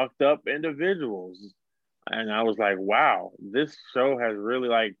real fucked up individuals. And I was like, wow, this show has really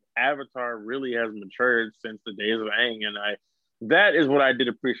like Avatar really has matured since the days of Aang. And that is what I did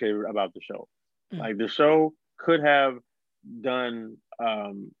appreciate about the show. Like the show could have done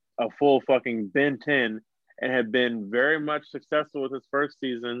a full fucking Ben 10 and had been very much successful with its first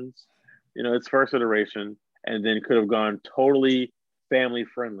seasons, its first iteration, and then could have gone totally family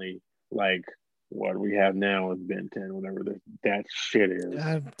friendly, like what we have now with Ben 10, whatever that shit is.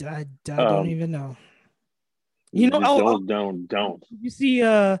 I don't even know. Don't. You see,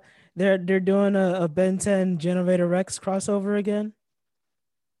 they're doing a Ben 10 Generator Rex crossover again.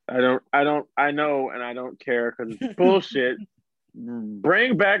 I know, and I don't care because it's bullshit.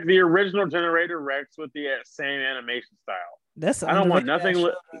 Bring back the original Generator Rex with the same animation style. I don't want nothing.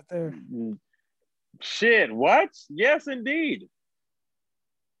 Right there. Shit, what? Yes, indeed.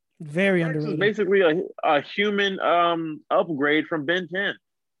 Very Rex underrated. Is basically a human upgrade from Ben 10.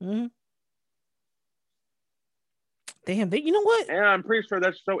 Mm-hmm. Damn, you know what? And I'm pretty sure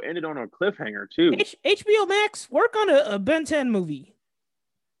that show ended on a cliffhanger too. HBO Max, work on a Ben 10 movie,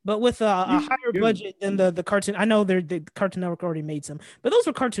 but with a higher budget than the cartoon. I know the Cartoon Network already made some, but those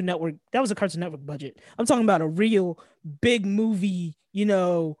were Cartoon Network. That was a Cartoon Network budget. I'm talking about a real big movie,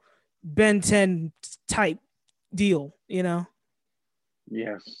 Ben 10 type deal, Yes,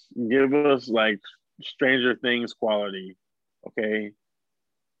 give us like Stranger Things quality, okay?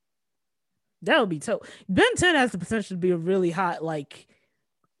 That would be tough. Ben 10 has the potential to be a really hot, like,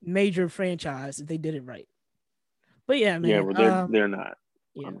 major franchise if they did it right. But yeah, man. Yeah, but they're not.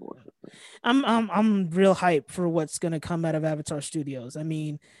 Yeah. I'm real hyped for what's gonna come out of Avatar Studios. I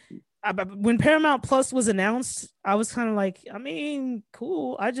mean, when Paramount Plus was announced, I was kind of like, I mean,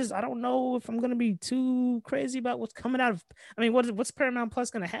 cool. I don't know if I'm gonna be too crazy about what's coming out of. I mean, what's Paramount Plus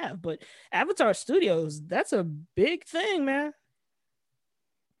gonna have? But Avatar Studios, that's a big thing, man.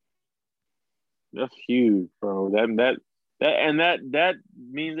 That's huge, bro. That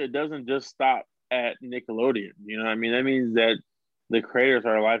means it doesn't just stop at Nickelodeon. You know what I mean? That means that the creators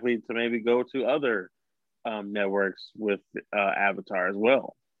are likely to maybe go to other networks with Avatar as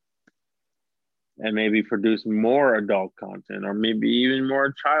well, and maybe produce more adult content or maybe even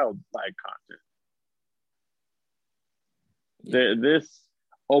more childlike content. Yeah. This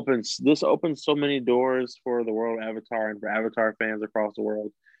opens so many doors for the world of Avatar and for Avatar fans across the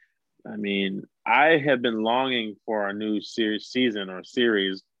world. I mean, I have been longing for a new season or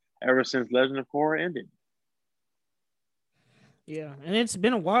series ever since Legend of Korra ended. Yeah, and it's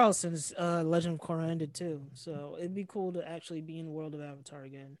been a while since Legend of Korra ended too, so it'd be cool to actually be in the world of Avatar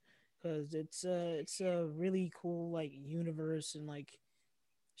again, because it's a really cool like universe and like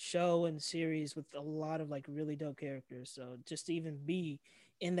show and series with a lot of like really dope characters. So just to even be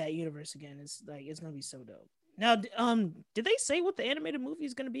in that universe again, it's gonna be so dope. Now, did they say what the animated movie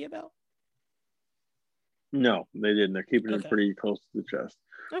is going to be about? No, they didn't. They're keeping it pretty close to the chest.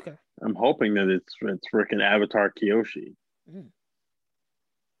 Okay. I'm hoping that it's freaking Avatar Kyoshi.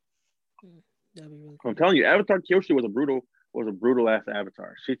 That'd be really cool. I'm telling you, Avatar Kyoshi was a brutal ass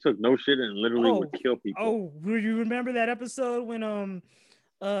Avatar. She took no shit and literally would kill people. Oh, you remember that episode when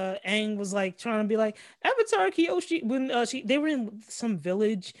Aang was like trying to be like Avatar Kyoshi when they were in some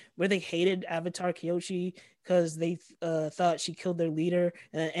village where they hated Avatar Kyoshi because they thought she killed their leader,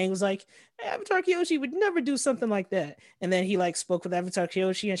 and Aang was like, Avatar Kyoshi would never do something like that. And then he like spoke with Avatar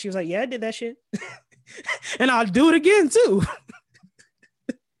Kyoshi, and she was like, yeah, I did that shit. And I'll do it again too.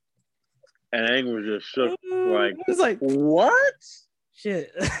 And Aang was just shook, like, it was like, what?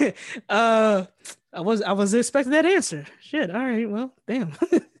 Shit. I was expecting that answer. Shit. All right. Well, damn.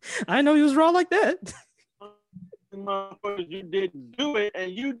 I know he was wrong like that. You didn't do it,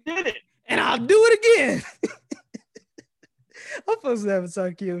 and you did it. And I'll do it again. I'm supposed to have Avatar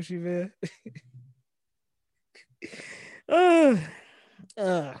Kyoshi, man.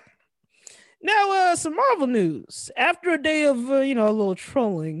 Now, some Marvel news. After a day of, a little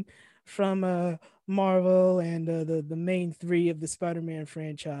trolling from Marvel and the main three of the Spider-Man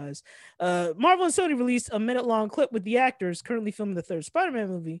franchise, Marvel and Sony released a minute-long clip with the actors currently filming the third Spider-Man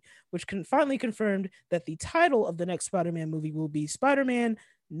movie, which finally confirmed that the title of the next Spider-Man movie will be Spider-Man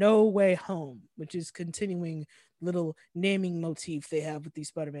No Way Home, which is continuing little naming motif they have with these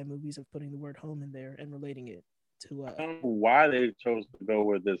Spider-Man movies of putting the word home in there and relating it to I don't know why they chose to go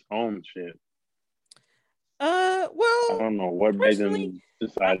with this home shit. Well, I don't know what made them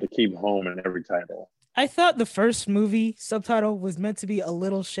decide to keep home in every title. I thought the first movie subtitle was meant to be a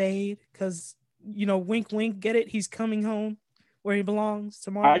little shade because, wink, wink, get it? He's coming home. where he belongs to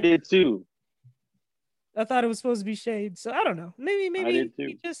I Marvel. did too. I thought it was supposed to be Shade. So I don't know. Maybe I did too.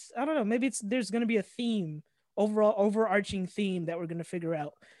 he just I don't know. Maybe there's gonna be a theme, overall overarching theme that we're gonna figure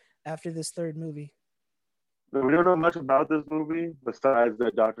out after this third movie. But we don't know much about this movie besides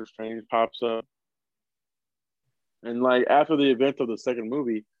that Doctor Strange pops up. And like after the events of the second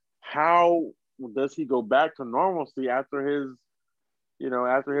movie, how does he go back to normalcy after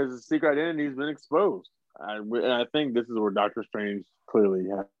after his secret identity has been exposed? And I think this is where Doctor Strange clearly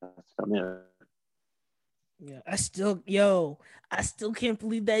has to come in. Yeah, I still can't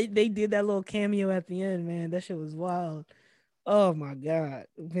believe that they did that little cameo at the end, man. That shit was wild. Oh my god,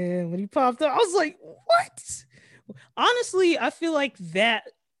 man! When he popped up, I was like, "What?" Honestly, I feel like that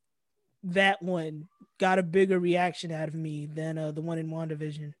one got a bigger reaction out of me than the one in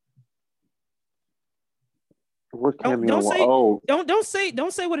WandaVision. What cameo? Don't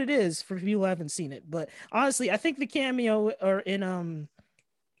say what it is for people who haven't seen it. But honestly, I think the cameo or in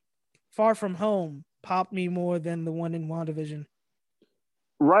Far From Home popped me more than the one in WandaVision.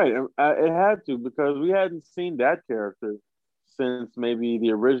 Right, it had to because we hadn't seen that character since maybe the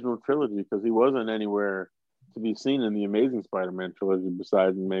original trilogy because he wasn't anywhere to be seen in the Amazing Spider-Man trilogy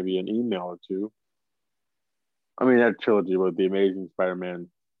besides maybe an email or two. I mean, that trilogy was the Amazing Spider-Man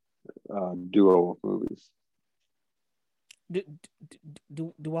duo of movies.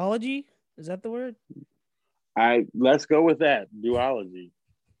 Duology? Is that the word? Let's go with that. Duology.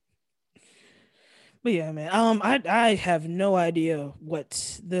 But yeah, man. I have no idea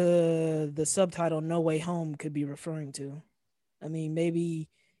what the subtitle "No Way Home" could be referring to. I mean, maybe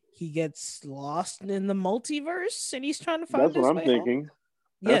he gets lost in the multiverse and he's trying to find. That's what I'm thinking.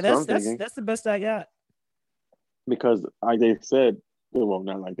 Yeah, that's the best I got. Because, like they said, well,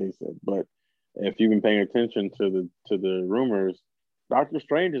 not like they said, but if you've been paying attention to the rumors, Doctor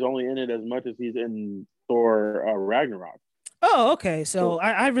Strange is only in it as much as he's in Thor Ragnarok. Oh, okay. So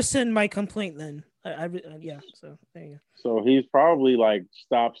I rescind my complaint then. Yeah. So there you go. So he's probably like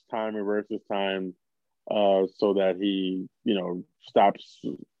stops time, reverses time, so that he stops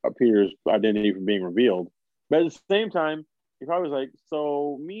Peter's identity from being revealed. But at the same time, he probably was like,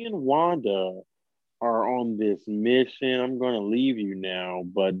 so me and Wanda are on this mission. I'm going to leave you now,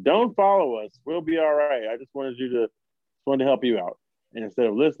 but don't follow us. We'll be all right. I just wanted to help you out. And instead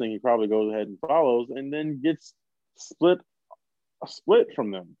of listening, he probably goes ahead and follows, and then gets split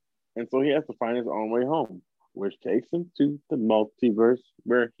from them. And so he has to find his own way home, which takes him to the multiverse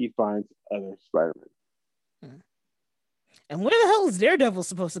where he finds other Spider-Man. And where the hell is Daredevil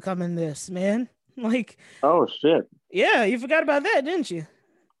supposed to come in this, man? Like, oh shit. Yeah, you forgot about that, didn't you?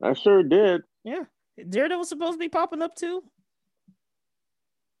 I sure did. Yeah. Daredevil's supposed to be popping up too.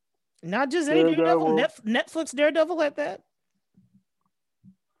 Not just any Daredevil. Netflix Daredevil at that.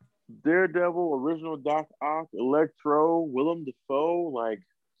 Daredevil, original Doc Ock, Electro, Willem Dafoe, like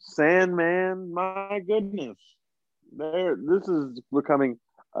Sandman. My goodness, this is becoming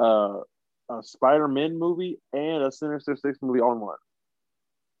a Spider-Man movie and a Sinister Six movie all in one.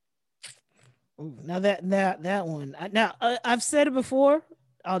 Ooh, now that one. I've said it before.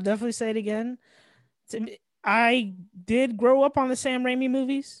 I'll definitely say it again. I did grow up on the Sam Raimi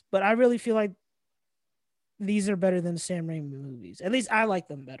movies, but I really feel like these are better than the Sam Raimi movies. At least I like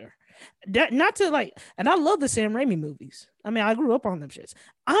them better. Not to like, and I love the Sam Raimi movies. I mean, I grew up on them shits.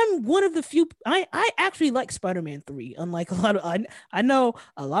 I'm one of the few. I actually like Spider-Man 3, unlike a lot of. I know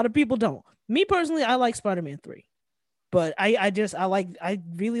a lot of people don't. Me personally, I like Spider-Man 3, but I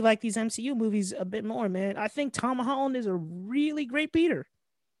really like these MCU movies a bit more, man. I think Tom Holland is a really great Peter,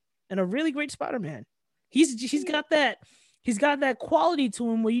 and a really great Spider-Man. He's got that quality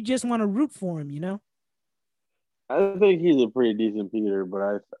to him where you just want to root for him, you know. I think he's a pretty decent Peter,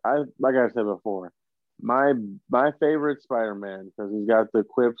 but I like I said before, my favorite Spider-Man, because he's got the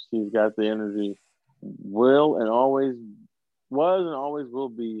quips, he's got the energy, was and always will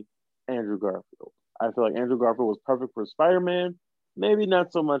be Andrew Garfield. I feel like Andrew Garfield was perfect for Spider-Man. Maybe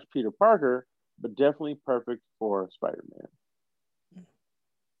not so much Peter Parker, but definitely perfect for Spider-Man.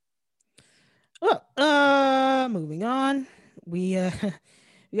 Well, moving on, we got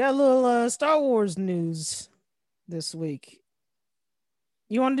a little Star Wars news this week.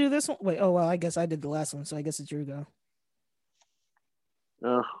 You want to do this one? Wait, oh well, I guess I did the last one, so I guess it's your go.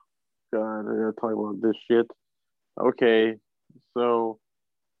 Oh God, I gotta talk about this shit. Okay, so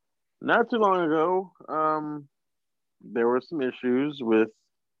not too long ago, there were some issues with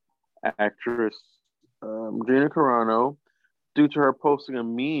actress Gina Carano due to her posting a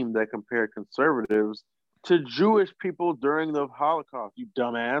meme that compared conservatives to Jewish people during the Holocaust. You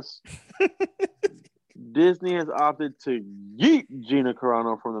dumbass. Disney has opted to yeet Gina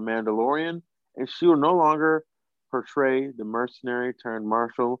Carano from The Mandalorian, and she will no longer portray the mercenary turned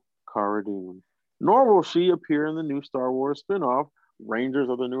marshal Cara Dune. Nor will she appear in the new Star Wars spinoff, Rangers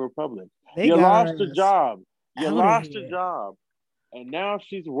of the New Republic. They You got lost her your ass job. You out of lost your here. job. And now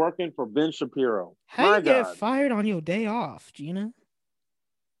she's working for Ben Shapiro. How My you get God. fired on your day off, Gina?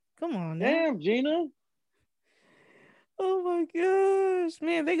 Come on, now. Damn, Gina. Oh my gosh,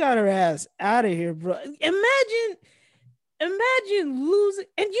 man, they got her ass out of here, bro. Imagine losing.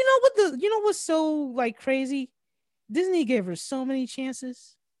 And you know what's so like crazy? Disney gave her so many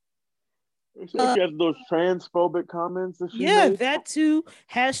chances. She has those transphobic comments that she Yeah, made. that too.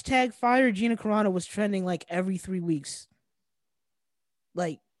 Hashtag fire Gina Carano was trending like every 3 weeks.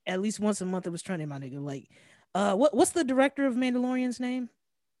 Like at least once a month it was trending, my nigga. Like, what's the director of Mandalorian's name?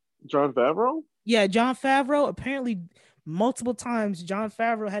 Jon Favreau? Yeah, Jon Favreau. Apparently, multiple times Jon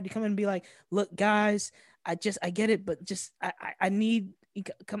Favreau had to come and be like, "Look, guys, I get it, but just I need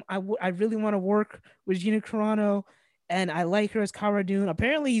come. I really want to work with Gina Carano, and I like her as Cara Dune.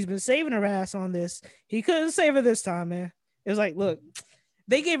 Apparently, he's been saving her ass on this. He couldn't save her this time, man. It was like, look,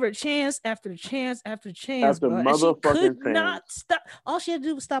 they gave her a chance after chance after chance, After bro, and she motherfucking could chance. not stop. All she had to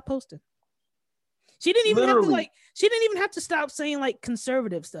do was stop posting. She didn't even Literally. have to stop saying like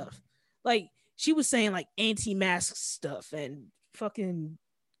conservative stuff. Like she was saying like anti-mask stuff and fucking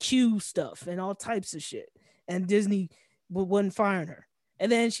Q stuff and all types of shit. And Disney wasn't firing her.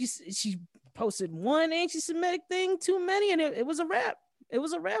 And then she posted one anti-Semitic thing too many, and it was a wrap. It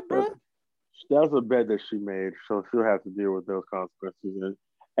was a wrap, bro. That's a bet that she made, so she'll have to deal with those consequences.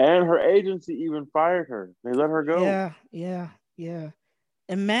 And her agency even fired her. They let her go. Yeah.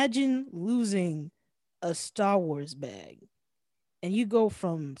 Imagine losing a Star Wars bag, and you go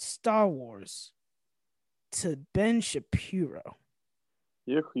from Star Wars to Ben Shapiro.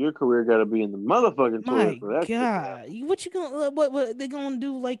 Your career got to be in the motherfucking My toilet for that. God, what you gonna what they gonna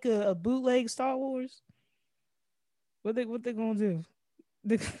do like a bootleg Star Wars? What they gonna do?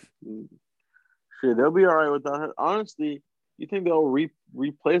 Shit, they'll be all right without her. Honestly, you think they'll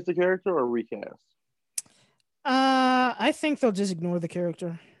replace the character or recast? I think they'll just ignore the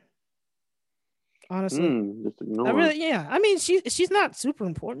character. Honestly, just ignore. I mean, she's not super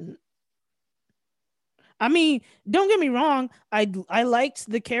important. I mean, don't get me wrong. I liked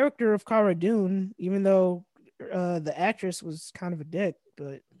the character of Cara Dune, even though the actress was kind of a dick.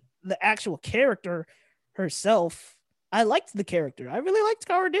 But the actual character herself, I liked the character. I really liked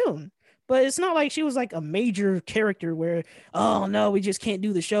Cara Dune. But it's not like she was like a major character where, oh no, we just can't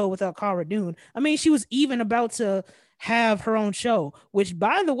do the show without Cara Dune. I mean, she was even about to have her own show, which,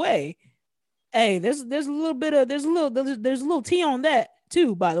 by the way, hey, there's a little tea on that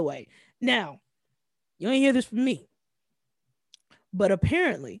too. By the way, now you ain't hear this from me, but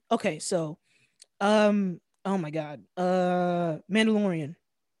apparently, okay, so, oh my God, Mandalorian.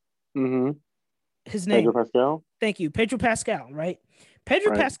 Mm-hmm. His name. Pedro Pascal. Thank you, Pedro Pascal. Right.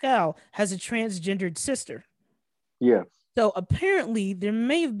 Pedro Pascal has a transgendered sister. Yes. So apparently there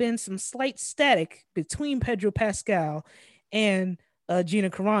may have been some slight static between Pedro Pascal and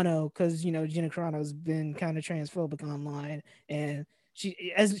Gina Carano, because Gina Carano's been kind of transphobic online, and she'd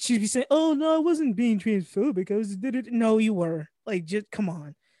be saying, "Oh no, I wasn't being transphobic. I was did it." No, you were. Like, just come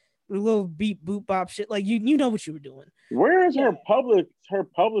on, a little beep boop bop shit. Like you know what you were doing. Where is her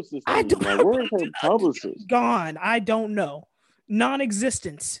publicist? I don't know. Where is her publicist? Gone. I don't know.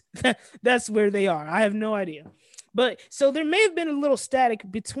 Non-existent. That's where they are. I have no idea. But so there may have been a little static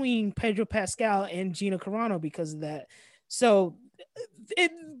between Pedro Pascal and Gina Carano because of that. So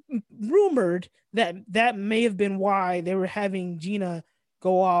it rumored that may have been why they were having Gina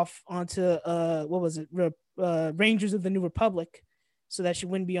go off onto what was it, Rangers of the New Republic, so that she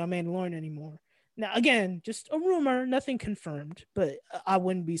wouldn't be on Mandalorian anymore. Now again, just a rumor, nothing confirmed, but I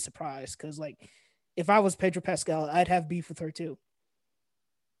wouldn't be surprised, because like, if I was Pedro Pascal, I'd have beef with her too.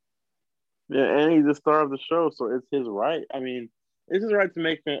 Yeah, and he's the star of the show, so it's his right. I mean, it's his right to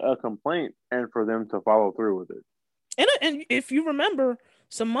make a complaint and for them to follow through with it. And if you remember,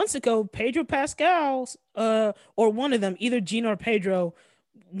 some months ago, Pedro Pascal's, or one of them, either Gina or Pedro,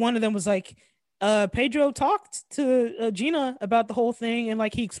 one of them was like, Pedro talked to Gina about the whole thing, and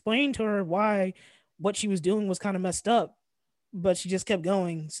like he explained to her why what she was doing was kind of messed up, but she just kept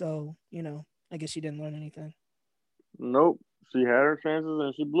going. So, I guess she didn't learn anything. Nope. She had her chances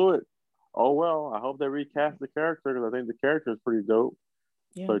and she blew it. Oh, well, I hope they recast the character, because I think the character is pretty dope.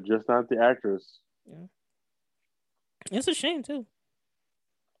 Yeah. But just not the actress. Yeah. It's a shame, too.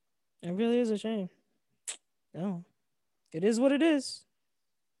 It really is a shame. No. It is what it is.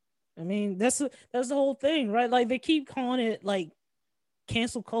 I mean, that's the whole thing, right? Like, they keep calling it, like,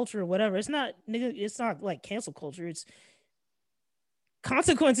 cancel culture or whatever. It's not like cancel culture. It's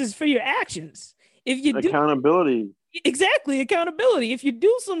consequences for your actions. If you do accountability, exactly accountability, if you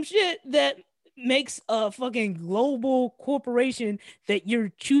do some shit that makes a fucking global corporation that you're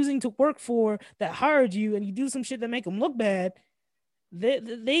choosing to work for that hired you, and you do some shit that make them look bad,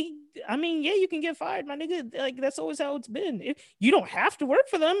 they I mean, yeah, you can get fired, my nigga. Like, that's always how it's been. If you don't have to work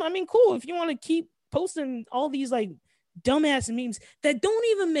for them, I mean, cool. If you want to keep posting all these like dumbass memes that don't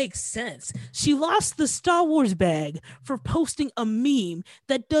even make sense. She lost the Star Wars bag for posting a meme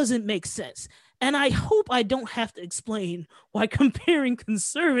that doesn't make sense. And I hope I don't have to explain why comparing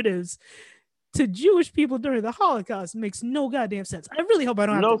conservatives to Jewish people during the Holocaust makes no goddamn sense. I really hope I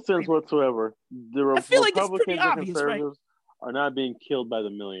don't have no to sense whatsoever. The I feel like it's pretty Republicans and obvious, right? conservatives are not being killed by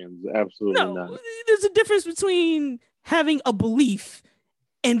the millions. Absolutely No, not. there's a difference between having a belief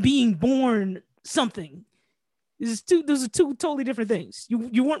and being born something. Those are two totally different things.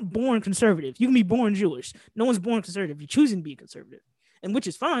 You weren't born conservative. You can be born Jewish. No one's born conservative. You're choosing to be conservative, and which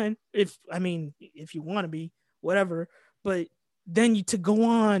is fine if you want to be, whatever. But then to go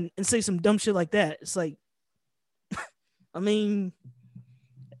on and say some dumb shit like that, it's like, I mean,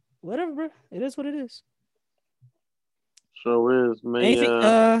 whatever, bro. It is what it is. Sure is.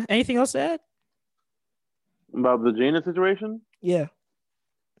 Anything else to add about the Gina situation? Yeah.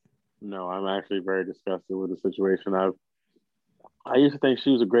 No, I'm actually very disgusted with the situation. I used to think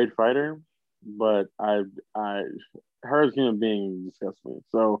she was a great fighter, but her as a human being disgusts me.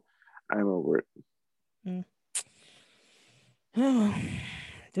 So I'm over it.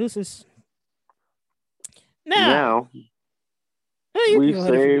 Deuces. Now we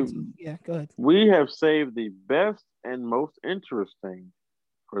saved. Yeah, go ahead. We have saved the best and most interesting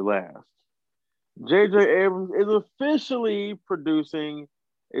for last. J.J. Abrams is officially producing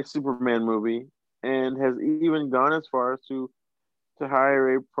a Superman movie and has even gone as far as to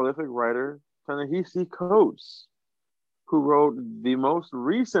hire a prolific writer, Ta-Nehisi Coates, who wrote the most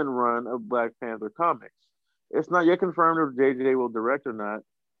recent run of Black Panther comics. It's not yet confirmed if J.J. will direct or not,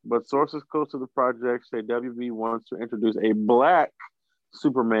 but sources close to the project say WB wants to introduce a black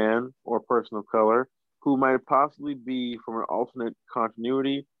Superman or person of color who might possibly be from an alternate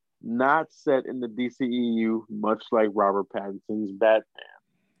continuity, not set in the DCEU, much like Robert Pattinson's Batman.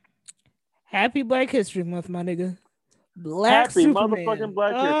 Happy Black History Month, my nigga. Happy Superman. motherfucking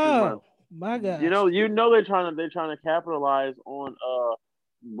Black History Month. My God. You know they're trying to capitalize on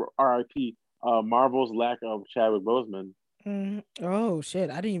RIP Marvel's lack of Chadwick Boseman. Oh shit,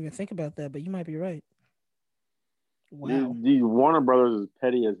 I didn't even think about that, but you might be right. Wow. These Warner Brothers is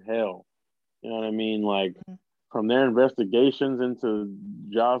petty as hell. You know what I mean? Like from their investigations into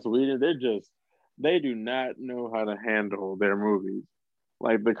Joss Whedon, they do not know how to handle their movies.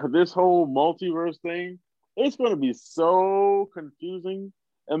 Like, because this whole multiverse thing, it's going to be so confusing.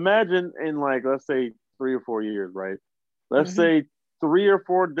 Imagine in, like, let's say 3 or 4 years, right? Let's say 3 or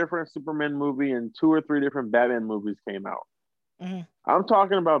 4 different Superman movies and 2 or 3 different Batman movies came out. I'm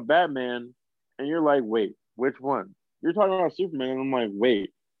talking about Batman, and you're like, wait, which one? You're talking about Superman, and I'm like,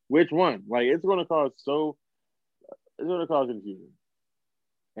 wait, which one? Like, it's going to cause confusion.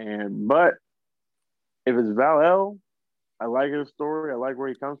 But if it's Val-El, I like his story. I like where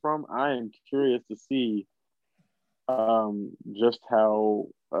he comes from. I am curious to see just how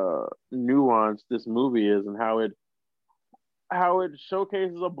nuanced this movie is and how it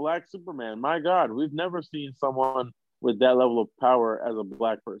showcases a black Superman. My God, we've never seen someone with that level of power as a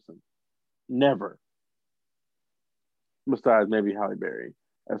black person. Never. Besides maybe Halle Berry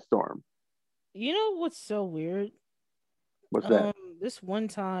as Storm. You know what's so weird? What's that? This one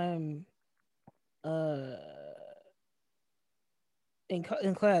time,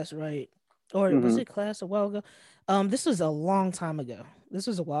 in class, right? Or was it class a while ago? This was a long time ago. This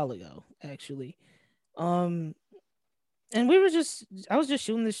was a while ago, actually. And I was just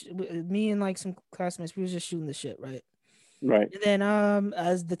shooting this. Me and like some classmates, we were just shooting the shit, right? Right. And then,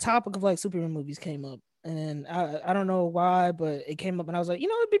 as the topic of like Superman movies came up, and I don't know why, but it came up, and I was like,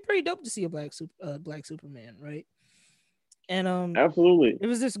 it'd be pretty dope to see a black Superman, right? And absolutely, it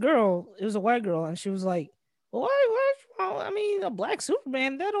was this girl. It was a white girl, and she was like, well, why? I mean, a black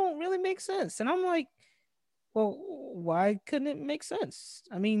Superman, that don't really make sense. And I'm like, well, why couldn't it make sense?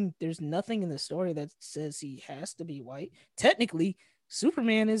 I mean, there's nothing in the story that says he has to be white. Technically,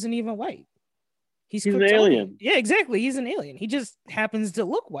 Superman isn't even white. He's an alien. Yeah, exactly. He's an alien. He just happens to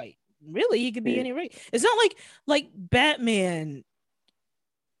look white. Really, he could be any race. It's not like Batman.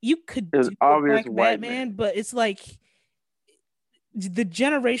 You could do obvious white Batman, but it's like the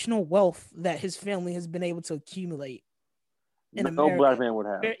generational wealth that his family has been able to accumulate in America. No black man would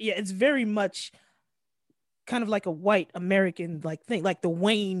have. Yeah, it's very much kind of like a white American like thing, like the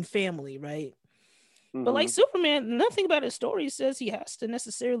Wayne family, right? But like Superman, nothing about his story says he has to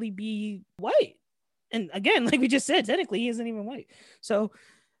necessarily be white. And again, like we just said, technically he isn't even white. So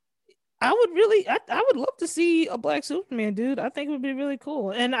I would love to see a black Superman, dude. I think it would be really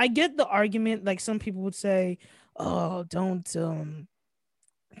cool. And I get the argument, like some people would say, oh, don't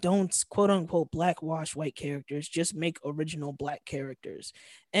quote unquote blackwash white characters, just make original black characters.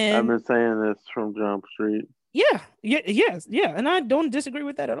 I've And been saying this from Jump Street. yeah. And I don't disagree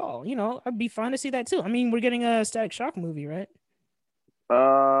with that at all. I'd be fine to see that too. I mean, we're getting a Static Shock movie, right?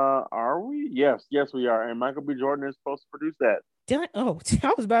 Are we? Yes, we are. And Michael B. Jordan is supposed to produce that. I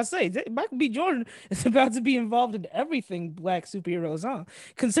was about to say Michael B. Jordan is about to be involved in everything black superheroes, huh?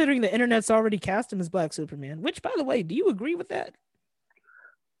 Considering the internet's already cast him as Black Superman. Which, by the way, do you agree with that?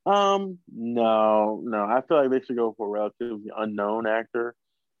 No. I feel like they should go for a relatively unknown actor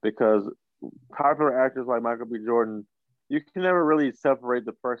because popular actors like Michael B. Jordan, you can never really separate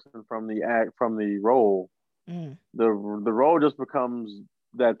the person from the role. The role just becomes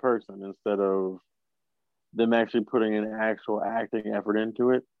that person instead of them actually putting an actual acting effort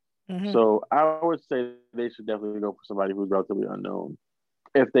into it. So I would say they should definitely go for somebody who's relatively unknown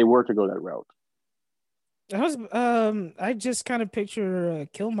if they were to go that route. I just kind of picture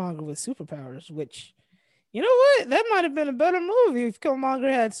Killmonger with superpowers, which, you know what? That might have been a better movie if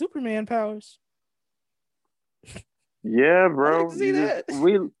Killmonger had Superman powers. Yeah, bro. I like to see that.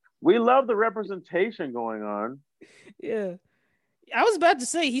 We love the representation going on. Yeah. I was about to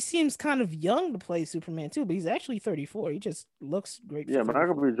say he seems kind of young to play Superman too, but he's actually 34. He just looks great. Yeah,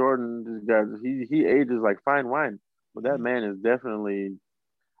 Michael B. Jordan, he ages like fine wine, but that man is definitely.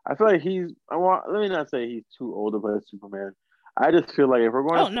 I feel like let me not say he's too old to play Superman. I just feel like if we're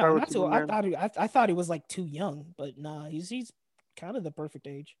going not too. I thought he was like too young, but nah, he's kind of the perfect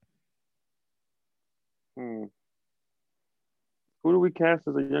age. Who do we cast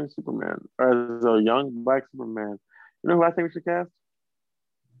as a young Superman or as a young black Superman? You know who I think we should cast?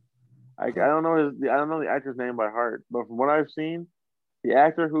 I don't know the actor's name by heart, but from what I've seen, the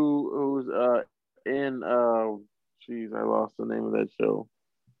actor who's in I lost the name of that show.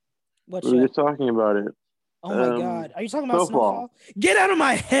 What we were just talking about it. Oh my god, are you talking about Snowfall? Get out of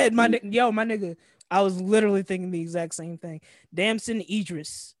my head, my nigga. I was literally thinking the exact same thing. Damson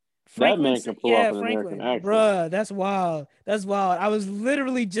Idris. Franklin, that man can pull off an American accent. Bruh, that's wild. I was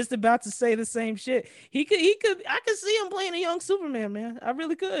literally just about to say the same shit. I could see him playing a young Superman, man. I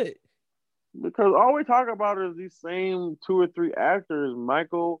really could. Because all we talk about is these same 2 or 3 actors,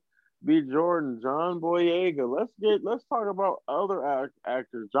 Michael B. Jordan, John Boyega. Let's talk about other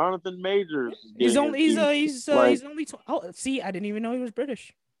actors. Jonathan Majors. He's only see, I didn't even know he was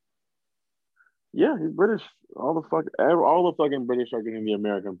British. Yeah, he's British. All the fucking British are getting the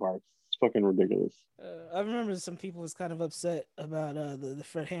American parts. It's fucking ridiculous. I remember some people was kind of upset about the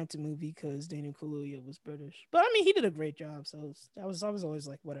Fred Hampton movie because Daniel Kaluuya was British, but I mean he did a great job. So I was always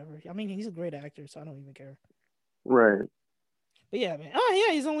like whatever. I mean he's a great actor, so I don't even care. Right. But yeah, man. Oh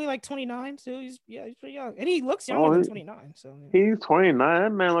yeah, he's only like 29, so he's pretty young, and he looks younger than 29. So he's 29.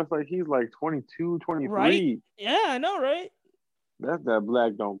 That man looks like he's like 22, 23. Right? Yeah, I know, right? That's that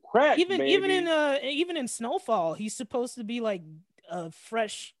black don't crack. Even in Snowfall, he's supposed to be like a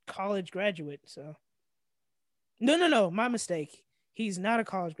fresh college graduate. So no, my mistake. He's not a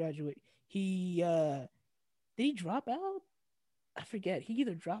college graduate. He did he drop out? I forget. He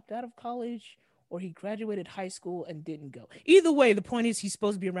either dropped out of college or he graduated high school and didn't go. Either way, the point is he's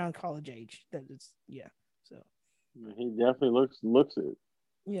supposed to be around college age. So he definitely looks it.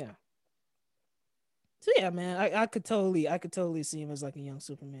 Yeah. So yeah, man, I could totally see him as like a young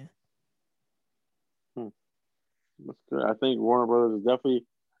Superman. That's good. I think Warner Brothers is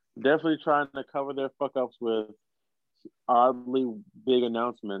definitely trying to cover their fuck ups with oddly big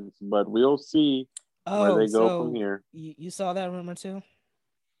announcements, but we'll see where they go from here. You saw that rumor too?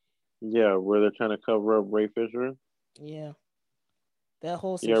 Yeah, where they're trying to cover up Ray Fisher. Yeah, that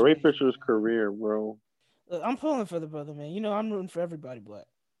whole Ray Fisher's career, bro. I'm pulling for the brother, man. You know I'm rooting for everybody, but.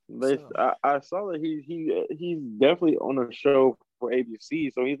 I saw that he's definitely on a show for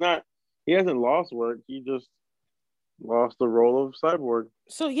ABC, so he hasn't lost work. He just lost the role of Cyborg.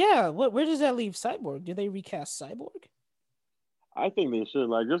 So yeah, where does that leave Cyborg? Do they recast Cyborg? I think they should.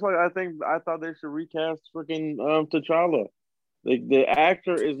 I thought they should recast freaking T'Challa. The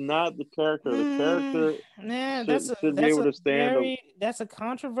actor is not the character. The character should be able to stand. That's a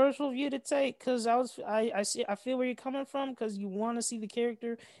controversial view to take because I feel where you're coming from because you want to see the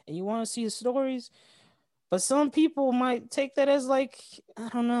character and you want to see the stories, but some people might take that as like I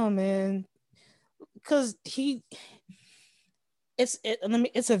don't know, man, because it's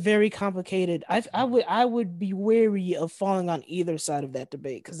a very complicated. I would be wary of falling on either side of that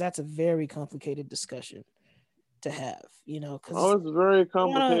debate because that's a very complicated discussion. to have, because Oh, it's very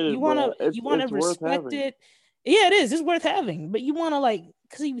complicated, but you wanna it's worth respect having. it. Yeah, it is. It's worth having, but you want to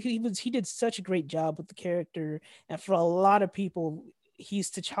because he did such a great job with the character, and for a lot of people, he's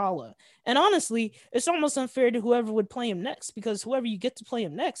T'Challa. And honestly, it's almost unfair to whoever would play him next, because whoever you get to play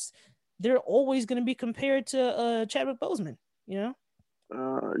him next, they're always going to be compared to Chadwick Boseman. Yeah,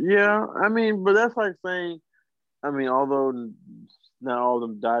 I mean, but that's like saying, I mean, although not all of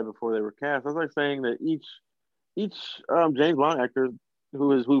them died before they were cast, that's like saying that each James Bond actor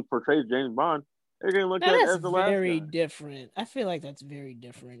who portrays James Bond, they're gonna look Now at that's as the last very guy. different. I feel like that's very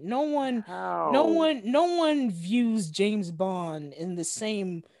different. No one, How? no one views James Bond in the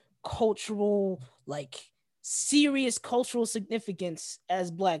same cultural, serious cultural significance as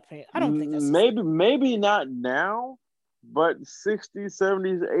Black Panther. I don't think that's the same. Maybe not now, but 60s,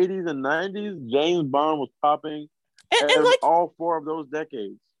 70s, 80s, and 90s, James Bond was popping And all four of those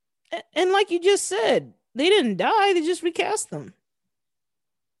decades. and like you just said, they didn't die. They just recast them.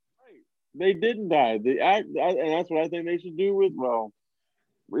 Right. They didn't die. And that's what I think they should do with. Well,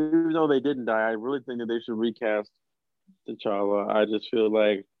 even though they didn't die, I really think that they should recast T'Challa. I feel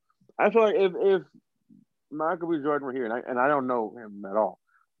like if Michael B. Jordan were here, and I don't know him at all,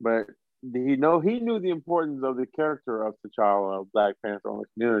 but he knew the importance of the character of T'Challa, of Black Panther on the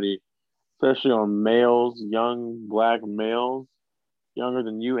community, especially on males, young Black males, younger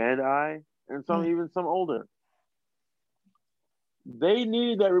than you and I, and even some older. They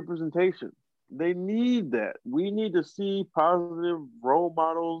need that representation. They need that. We need to see positive role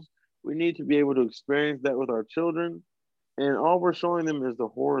models. We need to be able to experience that with our children. And all we're showing them is the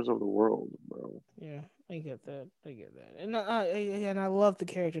horrors of the world, bro. Yeah, I get that. And I love the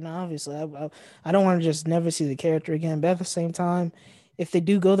character. Now, obviously, I don't want to just never see the character again. But at the same time, if they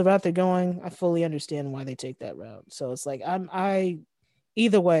do go the route they're going, I fully understand why they take that route. So it's like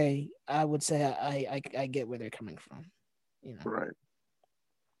either way, I would say I get where they're coming from. Right.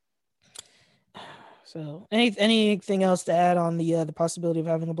 So anything else to add on the possibility of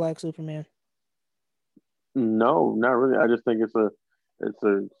having a Black Superman? No, not really. I just think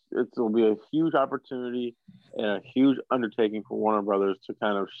it'll be a huge opportunity and a huge undertaking for Warner Brothers to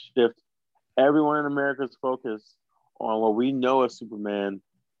kind of shift everyone in America's focus on what we know as Superman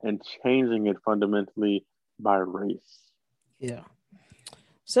and changing it fundamentally by race. Yeah.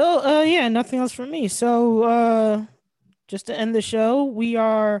 So nothing else from me. So just to end the show, we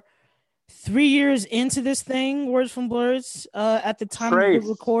are 3 years into this thing, Words from Blurs. At the time of the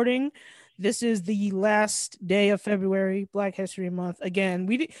recording, this is the last day of February, Black History Month. Again,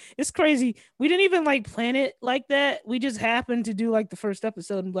 it's crazy. We didn't even plan it like that. We just happened to do the first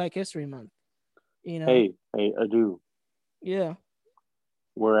episode in Black History Month. Hey, Adu. Yeah.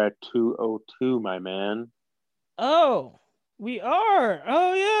 We're at 202, my man. Oh, we are.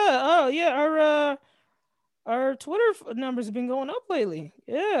 Oh yeah. Our Twitter numbers have been going up lately.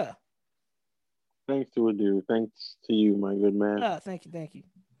 Yeah. Thanks to Adu. Thanks to you, my good man. Thank you.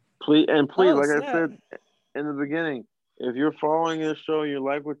 Please, like I said in the beginning, if you're following this show, you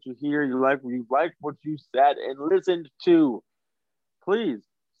like what you hear, you like what you said and listened to, please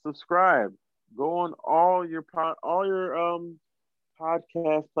subscribe. Go on all your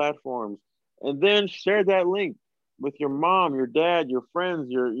podcast platforms, and then share that link with your mom, your dad, your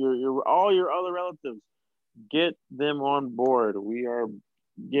friends, your all your other relatives. Get them on board. We are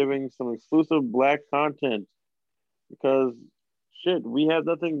giving some exclusive Black content because we have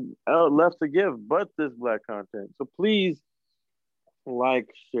nothing else left to give but this Black content. So please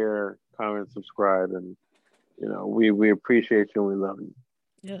share, comment, subscribe, and we appreciate you and we love you.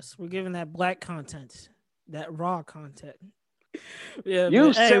 Yes, we're giving that Black content, that raw content. Yeah,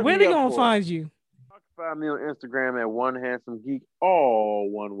 hey, where they gonna find you? Find me on Instagram at One Handsome Geek, all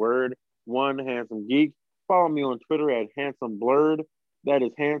one word, One Handsome Geek. Follow me on Twitter at Handsome Blurred. That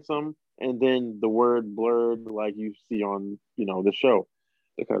is handsome, and then the word blurred, like you see on the show,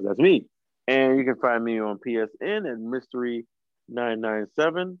 because that's me. And you can find me on PSN at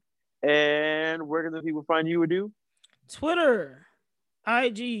Mystery997. And where can the people find you, Adu? Twitter,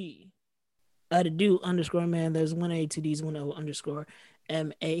 IG, at Adu_man. There's 1A, 2Ds, 1O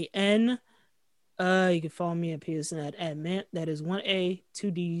 _ MAN. You can follow me at PSN at Mant. That is 1A,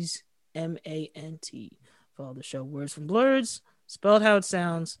 2Ds, MANT. Follow the show Words from Blurs, spelled how it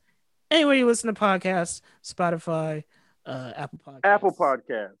sounds. Anywhere you listen to podcasts, Spotify, Apple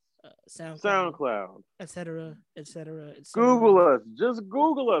Podcasts, SoundCloud, etc. Google us. Just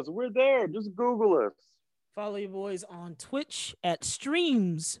Google us. We're there. Just Google us. Follow your boys on Twitch at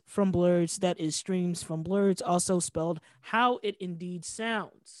Streams from Blurs. That is Streams from Blurs, also spelled how it indeed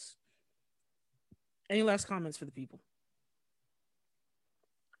sounds. Any last comments for the people?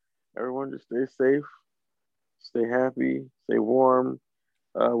 Everyone just stay safe. Stay happy. Stay warm.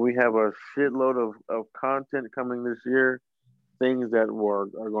 We have a shitload of content coming this year. Things that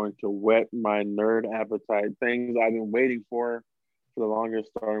are going to whet my nerd appetite. Things I've been waiting for the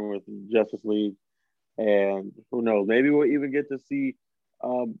longest, starting with Justice League. And who knows? Maybe we'll even get to see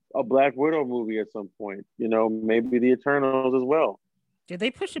a Black Widow movie at some point. You know, maybe the Eternals as well. Did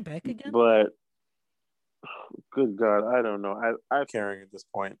they push it back again? But good God, I don't know. I'm caring at this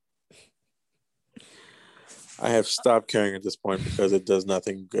point. I have stopped caring at this point because it does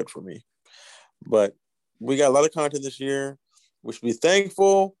nothing good for me. But we got a lot of content this year. We should be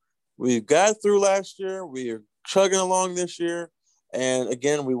thankful. We got through last year. We are chugging along this year. And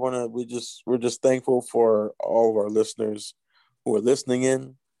again, we're just thankful for all of our listeners who are listening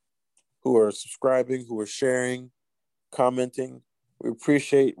in, who are subscribing, who are sharing, commenting. We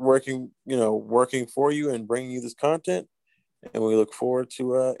appreciate working for you and bringing you this content. And we look forward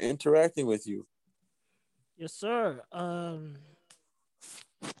to interacting with you. Yes, sir.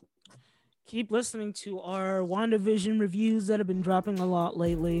 Keep listening to our WandaVision reviews that have been dropping a lot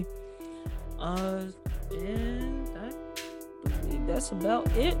lately. And I believe that's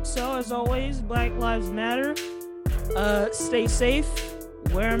about it. So as always, Black Lives Matter. Stay safe,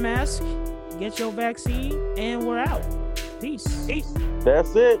 wear a mask, get your vaccine, and we're out. Peace.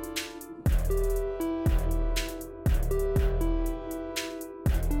 That's it.